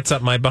really gets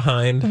up my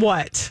behind?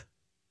 What?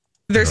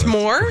 There's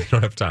more? We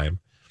don't have time.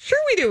 Sure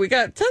we do. We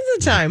got tons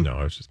of time. No,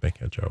 I was just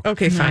making a joke.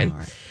 Okay, fine.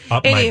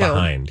 Up my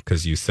behind,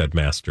 because you said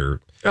master.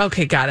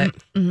 Okay, got it.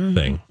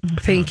 Thing.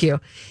 Thank you.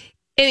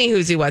 Any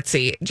whoozy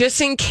whatsy, just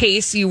in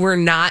case you were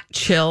not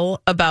chill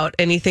about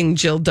anything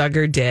Jill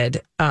Duggar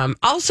did.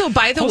 Also,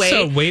 by the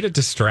way to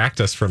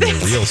distract us from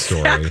the real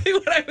story. Exactly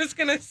what I was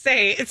going to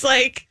say. It's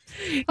like,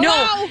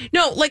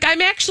 no, like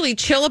I'm actually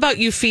chill about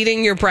you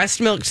feeding your breast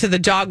milk to the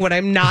dog. What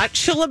I'm not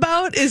chill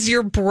about is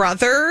your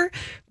brother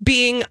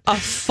being a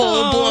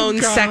full-blown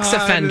sex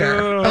offender.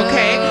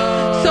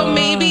 Okay. So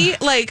maybe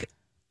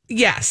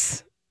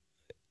yes,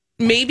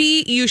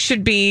 maybe you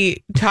should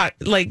be taught,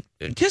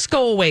 just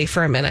go away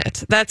for a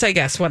minute. That's, I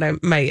guess, what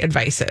my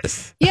advice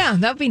is. Yeah,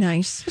 that'd be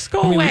nice. Just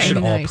go away. We should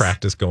all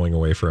practice going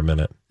away for a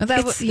minute.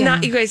 It's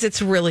not, you guys,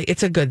 it's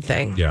a good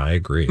thing. Yeah, I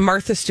agree.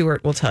 Martha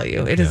Stewart will tell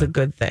you it is a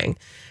good thing.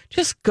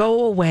 Just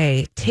go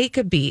away. Take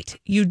a beat.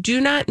 You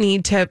do not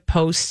need to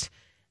post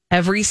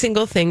every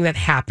single thing that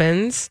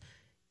happens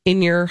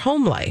in your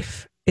home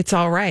life. It's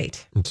all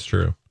right. It's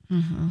true.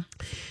 Mm-hmm.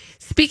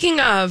 Speaking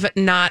of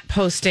not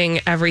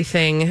posting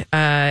everything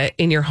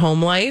in your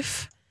home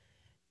life,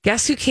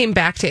 guess who came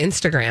back to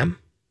Instagram?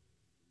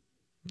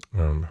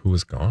 Who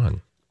was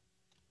gone?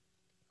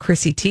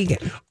 Chrissy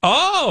Teigen.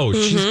 Oh,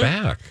 she's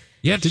back.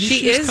 Yeah, did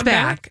she is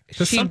back.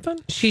 Something?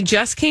 She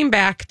just came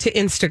back to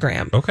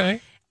Instagram.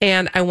 Okay.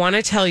 And I want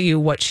to tell you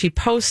what she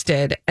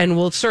posted, and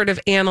we'll sort of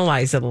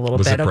analyze it a little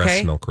bit. Was it breast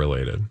okay? milk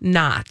related?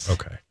 Not.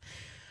 Okay.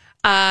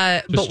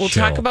 But we'll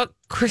talk about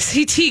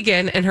Chrissy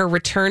Teigen and her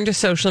return to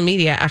social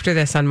media after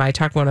this on My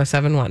Talk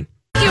 107.1.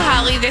 Thank you,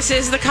 Holly. This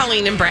is the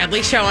Colleen and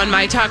Bradley Show on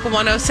My Talk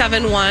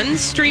 107.1,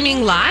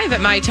 streaming live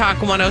at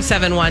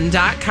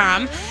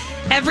MyTalk1071.com.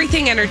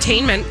 Everything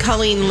Entertainment,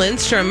 Colleen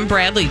Lindstrom,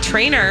 Bradley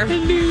Trainer.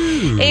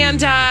 Hello.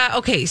 And,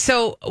 okay,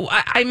 so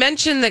I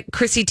mentioned that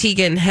Chrissy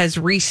Teigen has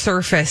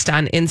resurfaced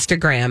on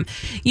Instagram.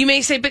 You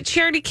may say, but she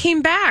already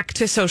came back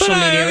to social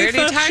media. We already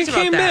talked about that. She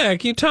came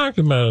back. You talked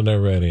about it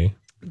already.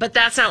 But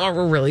that's not what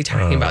we're really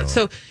talking about.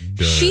 So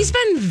she's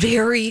been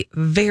very,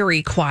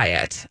 very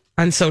quiet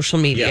on social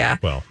media. Yeah,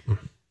 well,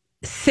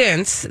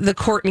 since the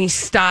Courtney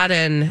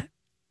Stodden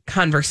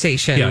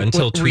conversation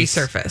until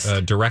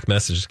resurfaced. Direct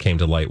messages came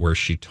to light where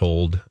she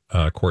told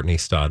Courtney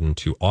Stodden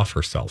to off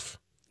herself.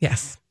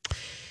 Yes.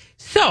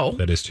 So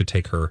that is to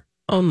take her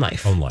own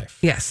life.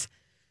 Yes.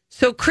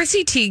 So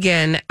Chrissy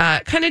Teigen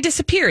kind of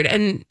disappeared,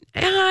 and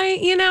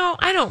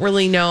I don't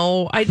really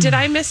know. Did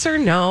I miss her?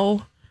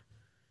 No.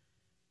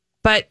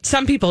 But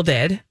some people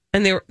did,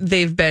 and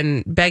they've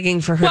been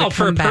begging for her to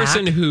come back. For a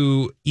person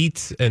who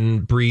eats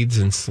and breathes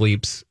and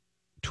sleeps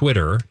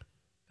Twitter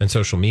and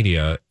social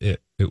media,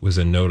 it was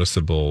a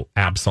noticeable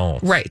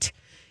absence. Right.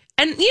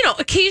 And,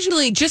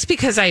 occasionally, just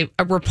because I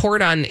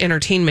report on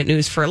entertainment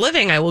news for a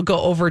living, I will go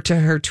over to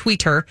her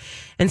Twitter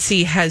and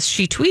see, has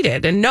she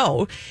tweeted? And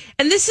no.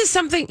 And this is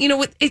something,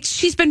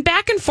 she's been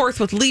back and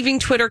forth with leaving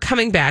Twitter,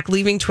 coming back,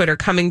 leaving Twitter,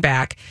 coming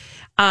back.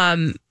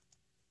 And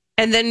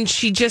then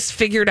she just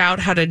figured out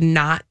how to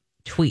not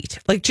tweet.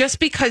 Like, just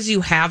because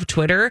you have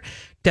Twitter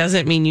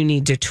doesn't mean you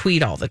need to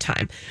tweet all the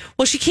time.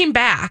 Well, she came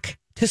back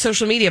to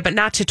social media, but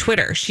not to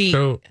Twitter.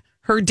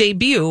 Her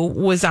debut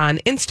was on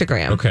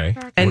Instagram. Okay.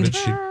 And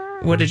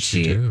what did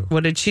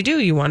she do?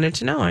 You wanted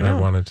to know. I know. I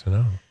wanted to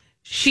know.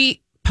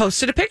 She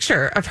posted a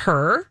picture of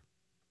her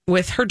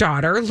with her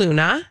daughter,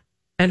 Luna,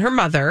 and her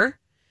mother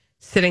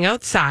sitting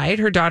outside.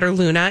 Her daughter,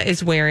 Luna,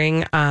 is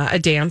wearing a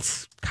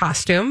dance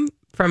costume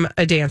from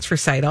a dance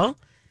recital.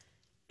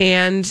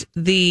 And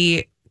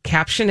the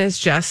caption is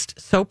just,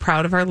 so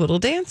proud of our little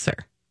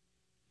dancer.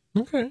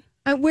 Okay.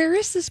 Where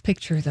is this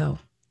picture, though?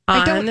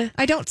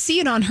 I don't see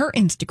it on her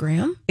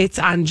Instagram. It's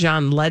on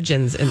John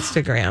Legend's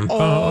Instagram.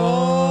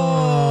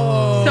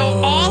 Oh. So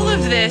all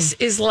of this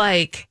is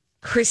like,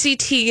 Chrissy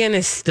Teigen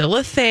is still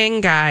a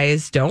thing,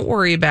 guys. Don't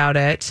worry about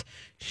it.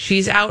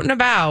 She's out and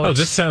about. Oh,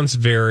 this sounds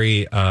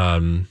very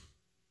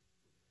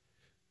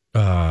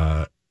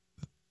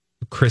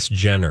Kris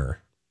Jenner.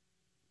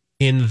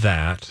 In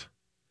that,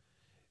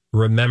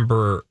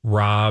 remember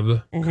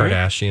Rob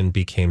Kardashian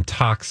became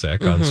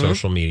toxic on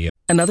social media.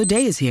 Another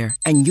day is here,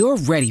 and you're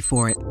ready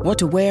for it. What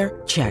to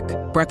wear? Check.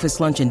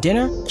 Breakfast, lunch, and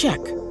dinner? Check.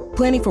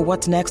 Planning for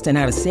what's next and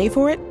how to save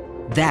for it?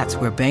 That's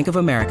where Bank of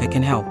America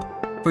can help.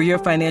 For your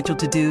financial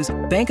to-dos,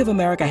 Bank of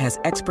America has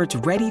experts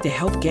ready to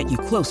help get you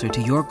closer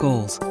to your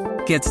goals.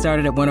 Get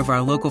started at one of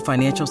our local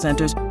financial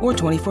centers or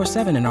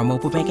 24/7 in our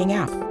mobile banking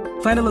app.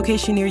 Find a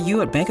location near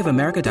you at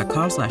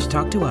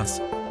bankofamerica.com/talktous.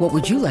 What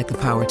would you like the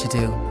power to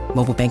do?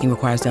 Mobile banking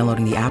requires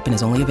downloading the app and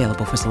is only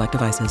available for select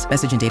devices.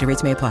 Message and data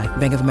rates may apply.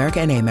 Bank of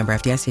America NA, member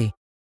FDIC.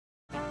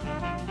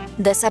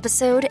 This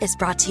episode is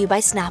brought to you by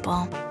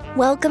Snapple.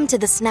 Welcome to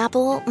the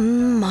Snapple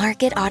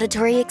Market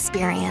Auditory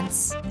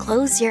Experience.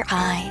 Close your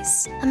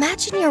eyes.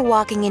 Imagine you're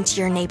walking into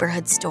your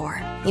neighborhood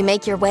store. You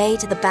make your way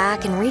to the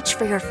back and reach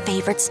for your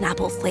favorite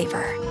Snapple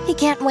flavor. You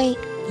can't wait.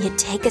 You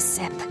take a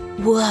sip.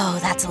 Whoa,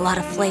 that's a lot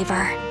of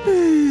flavor.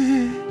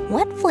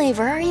 What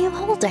flavor are you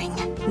holding?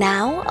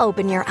 Now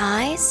open your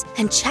eyes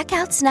and check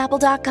out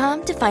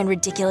Snapple.com to find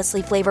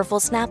ridiculously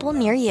flavorful Snapple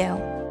near you.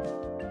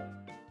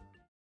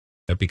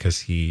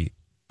 Because he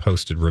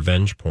posted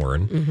revenge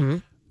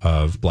porn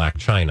of Blac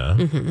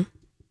Chyna.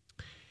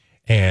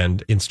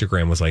 And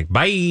Instagram was like,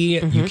 bye,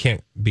 you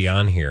can't be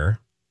on here.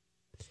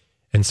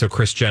 And so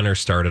Kris Jenner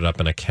started up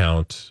an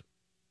account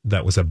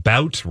that was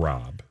about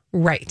Rob.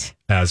 Right.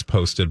 As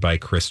posted by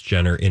Kris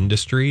Jenner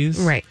Industries.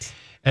 Right.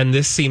 And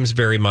this seems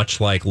very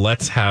much like,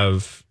 let's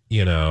have,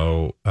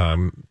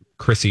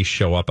 Chrissy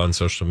show up on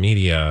social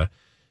media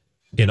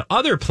in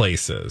other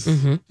places,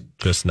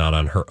 just not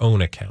on her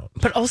own account.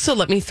 But also,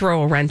 let me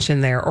throw a wrench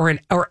in there,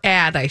 or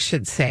add, I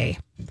should say.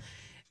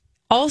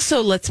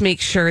 Also, let's make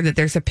sure that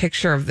there's a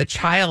picture of the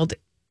child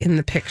in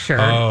the picture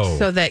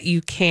so that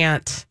you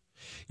can't.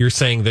 You're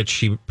saying that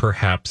she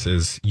perhaps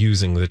is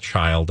using the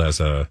child as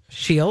a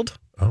shield?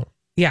 Oh.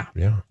 Yeah.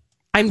 Yeah.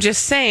 I'm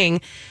just saying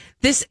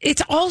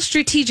it's all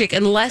strategic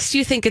unless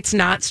you think it's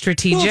not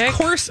strategic. Well, of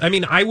course. I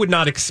mean, I would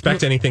not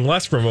expect anything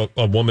less from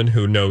a woman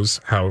who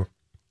knows how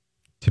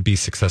to be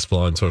successful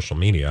on social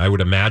media. I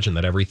would imagine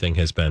that everything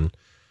has been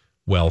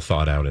well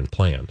thought out and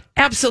planned.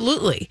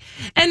 Absolutely.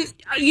 And,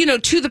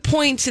 to the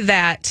point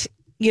that,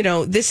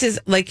 this is,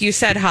 like you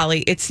said,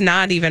 Holly, it's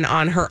not even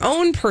on her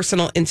own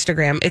personal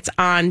Instagram. It's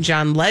on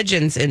John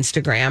Legend's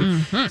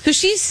Instagram. So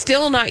she's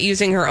still not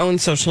using her own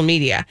social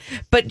media.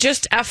 But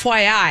just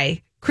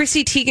FYI,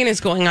 Chrissy Teigen is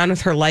going on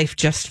with her life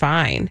just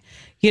fine.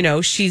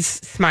 She's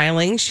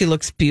smiling. She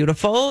looks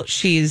beautiful.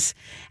 And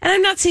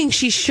I'm not saying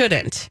she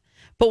shouldn't,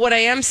 But what I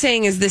am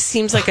saying is this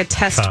seems like a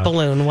test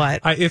balloon.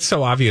 What? It's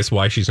so obvious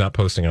why she's not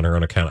posting on her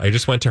own account. I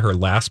just went to her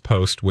last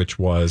post, which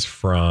was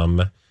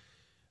from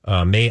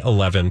May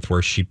 11th,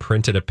 where she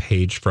printed a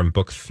page from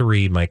book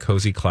 3, My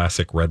Cozy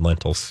Classic Red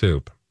Lentil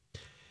Soup,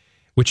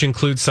 which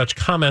includes such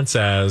comments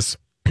as,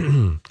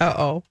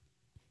 let's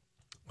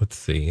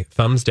see,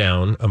 thumbs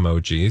down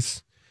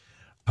emojis.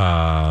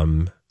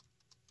 I'm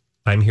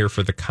here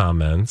for the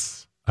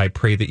comments. I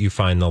pray that you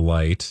find the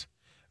light.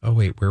 Oh,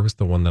 wait, where was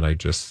the one that I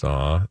just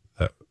saw?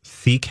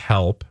 Seek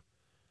help.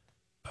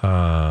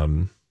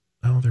 There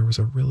was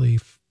a really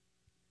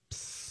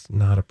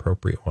not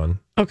appropriate one.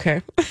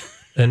 Okay.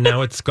 And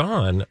now it's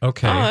gone.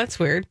 Okay. Oh, that's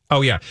weird.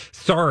 Oh, yeah.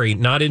 Sorry,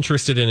 not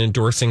interested in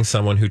endorsing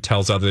someone who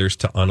tells others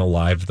to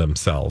unalive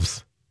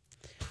themselves.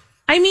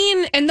 I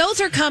mean, and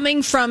those are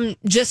coming from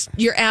just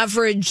your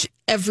average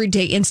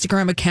everyday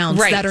Instagram accounts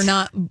that are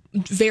not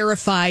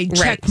verified,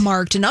 check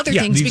marked, and other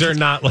things. These are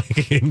not like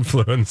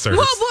influencers.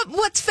 Well,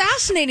 what's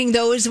fascinating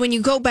though is when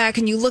you go back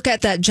and you look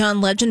at that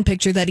John Legend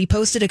picture that he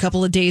posted a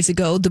couple of days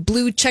ago, the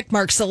blue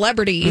checkmark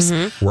celebrities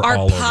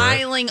are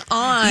piling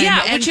on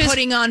and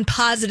putting on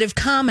positive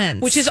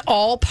comments, which is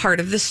all part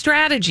of the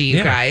strategy,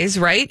 you guys.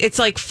 Right? It's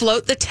like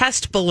float the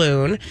test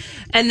balloon,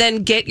 and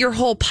then get your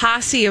whole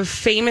posse of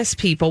famous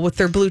people with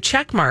their blue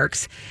check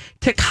marks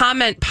to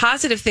comment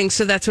positive things,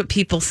 so that's what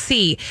people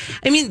see.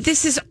 I mean,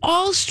 this is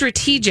all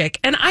strategic,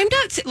 and I'm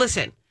not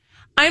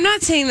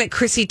saying that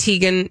Chrissy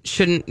Teigen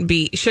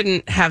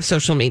shouldn't have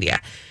social media,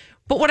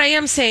 but what I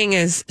am saying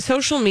is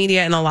social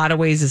media in a lot of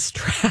ways is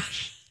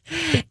trash.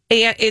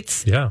 And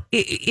it's a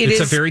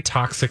very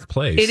toxic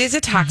place. It is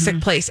a toxic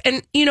place.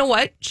 And you know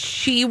what?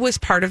 She was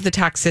part of the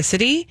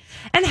toxicity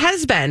and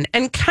has been,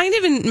 and kind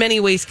of in many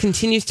ways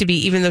continues to be,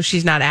 even though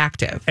she's not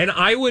active. And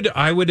I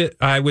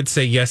would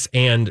say yes,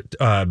 and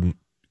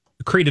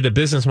created a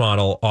business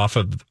model off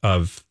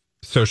of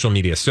social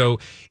media. So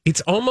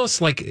it's almost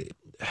like,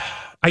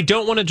 I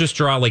don't want to just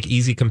draw like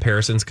easy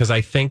comparisons, because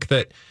I think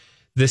that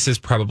this is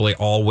probably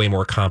all way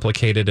more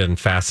complicated and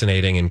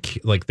fascinating. And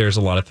like, there's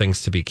a lot of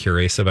things to be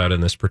curious about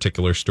in this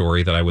particular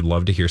story that I would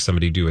love to hear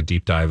somebody do a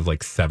deep dive, like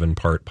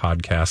 7-part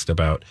podcast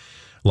about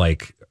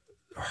like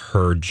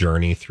her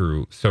journey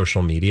through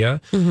social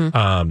media.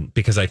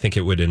 Because I think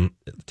it would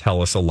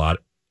tell us a lot.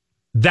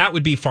 That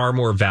would be far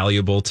more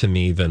valuable to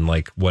me than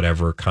like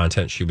whatever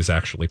content she was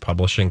actually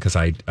publishing, because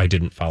I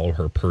didn't follow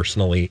her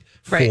personally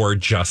for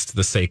just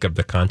the sake of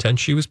the content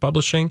she was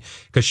publishing,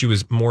 because she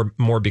was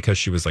more because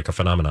she was like a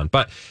phenomenon.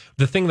 But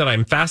the thing that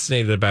I'm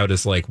fascinated about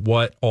is like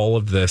what all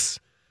of this,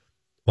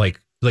 like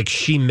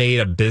she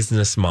made a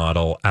business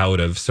model out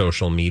of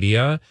social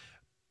media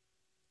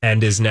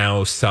and is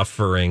now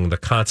suffering the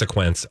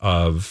consequence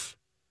of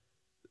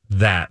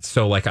that.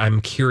 So like,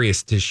 I'm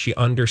curious, does she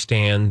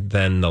understand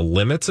then the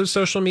limits of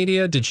social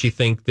media? Did she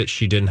think that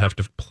she didn't have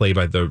to play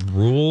by the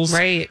rules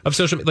of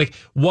social media?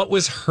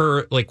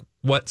 Like,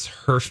 what's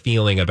her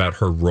feeling about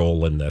her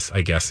role in this,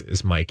 I guess,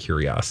 is my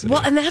curiosity.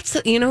 Well, and that's,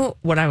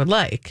 what I would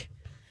like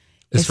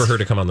is for her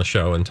to come on the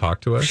show and talk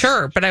to us.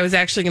 Sure. But I was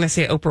actually going to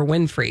say Oprah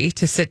Winfrey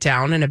to sit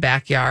down in a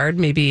backyard,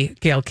 maybe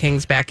Gayle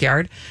King's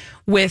backyard,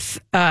 with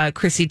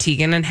Chrissy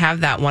Teigen and have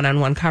that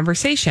one-on-one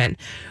conversation.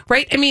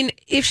 Right. I mean,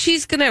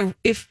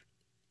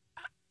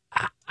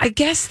 I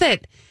guess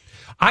that.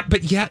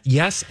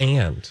 Yes,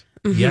 and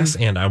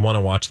I want to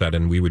watch that,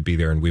 and we would be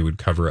there and we would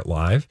cover it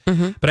live.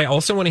 But I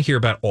also want to hear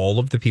about all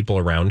of the people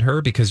around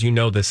her, because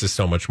this is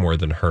so much more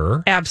than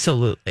her.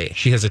 Absolutely.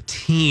 She has a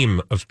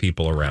team of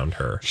people around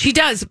her. She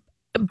does,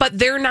 but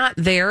they're not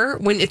there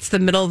when it's the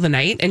middle of the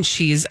night and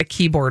she's a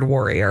keyboard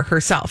warrior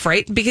herself,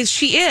 right? Because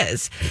she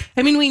is.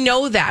 I mean, we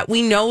know that.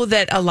 We know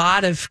that a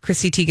lot of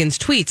Chrissy Teigen's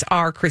tweets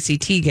are Chrissy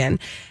Teigen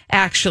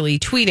actually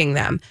tweeting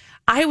them.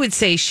 I would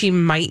say she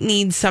might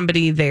need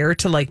somebody there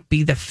to like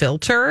be the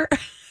filter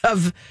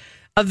of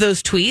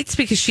those tweets,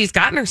 because she's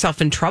gotten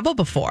herself in trouble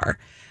before.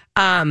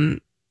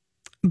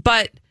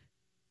 But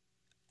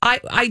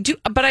I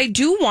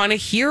do want to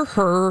hear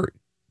her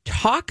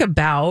talk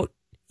about,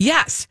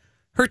 yes,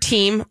 her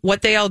team,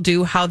 what they all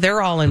do, how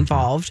they're all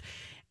involved,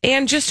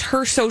 and just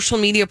her social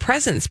media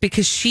presence,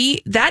 because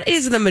that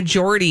is the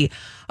majority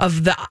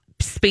of the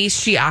space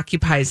she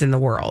occupies in the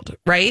world,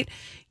 right?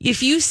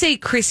 If you say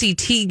Chrissy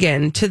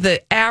Teigen to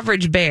the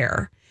average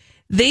bear,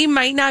 they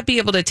might not be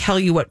able to tell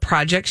you what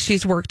projects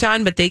she's worked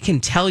on, but they can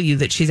tell you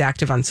that she's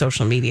active on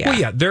social media. Well,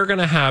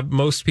 yeah,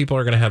 most people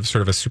are going to have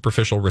sort of a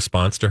superficial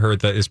response to her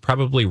that is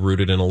probably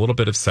rooted in a little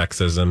bit of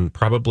sexism,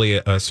 probably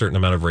a certain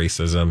amount of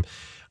racism.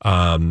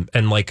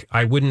 And like,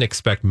 I wouldn't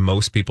expect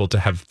most people to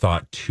have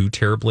thought too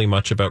terribly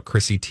much about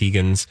Chrissy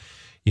Teigen's,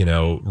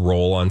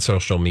 role on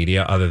social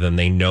media, other than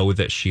they know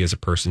that she is a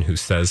person who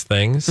says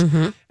things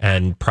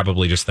and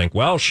probably just think,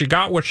 well, she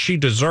got what she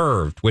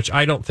deserved, which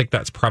I don't think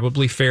that's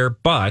probably fair.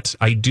 But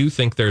I do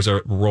think there's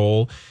a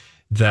role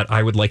that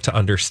I would like to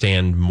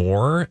understand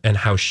more, and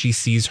how she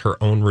sees her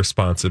own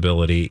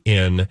responsibility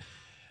in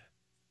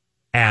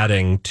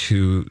adding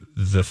to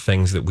the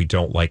things that we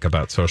don't like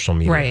about social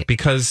media. Right.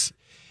 Because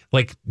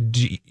Like,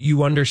 do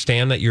you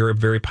understand that you're a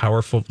very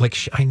powerful, like,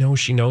 I know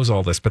she knows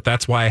all this, but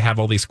that's why I have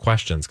all these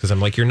questions. Because I'm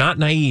like, you're not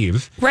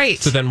naive. Right.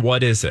 So then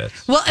what is it?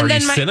 Well, and Are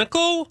then you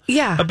cynical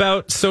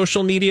about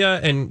social media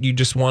and you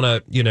just want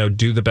to,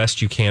 do the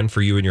best you can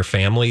for you and your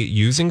family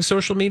using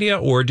social media?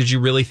 Or did you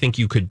really think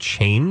you could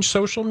change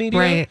social media?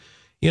 Right.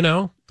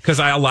 Because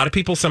a lot of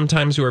people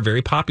sometimes who are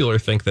very popular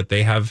think that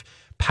they have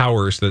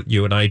powers that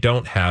you and I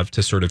don't have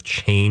to sort of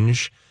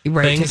change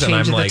things. To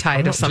change the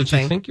tide of something.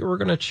 Did you think you were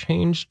going to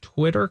change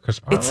Twitter?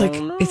 Because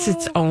it's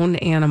its own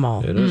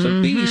animal. It is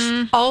a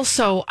beast.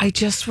 Also, I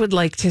just would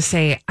like to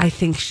say, I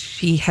think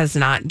she has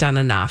not done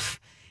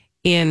enough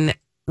in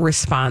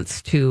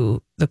response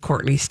to the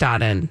Courtney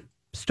Stodden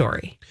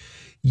story.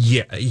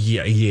 Yeah.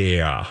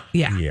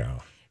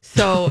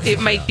 So it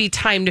might be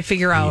time to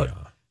figure out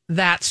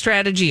that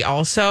strategy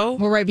also.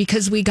 Well, right,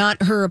 because we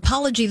got her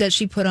apology that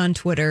she put on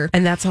Twitter.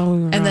 And that's all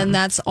we were And then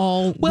that's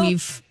all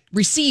we've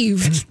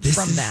received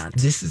from that.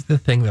 This is the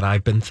thing that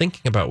I've been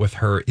thinking about with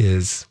her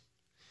is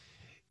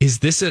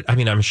this it? I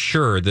mean, I'm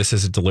sure this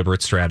is a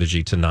deliberate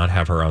strategy to not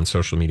have her on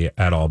social media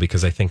at all,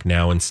 because I think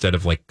now instead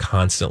of like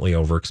constantly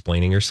over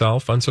explaining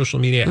yourself on social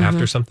media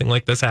after something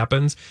like this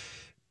happens,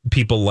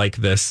 people like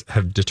this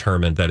have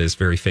determined, that is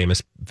very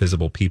famous,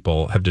 visible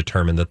people have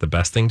determined that the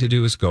best thing to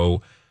do is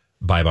go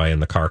bye-bye in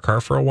the car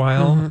for a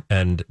while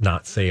and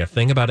not say a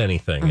thing about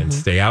anything and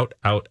stay out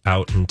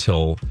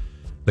until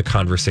the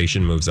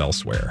conversation moves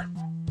elsewhere.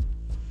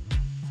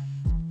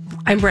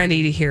 I'm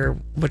ready to hear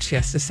what she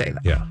has to say,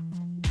 though. Yeah.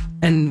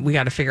 And we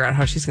got to figure out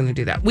how she's going to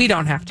do that. We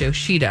don't have to.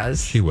 She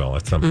does. She will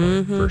at some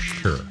point, for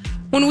sure.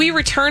 When we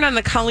return on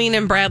the Colleen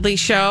and Bradley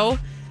show,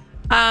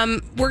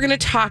 we're going to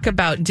talk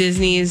about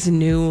Disney's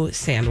new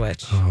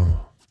sandwich.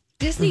 Oh.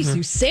 Disney's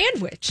new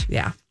sandwich?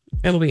 Yeah.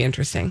 It'll be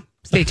interesting.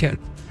 Stay tuned.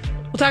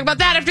 We'll talk about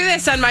that after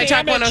this on My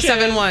Talk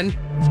 1071.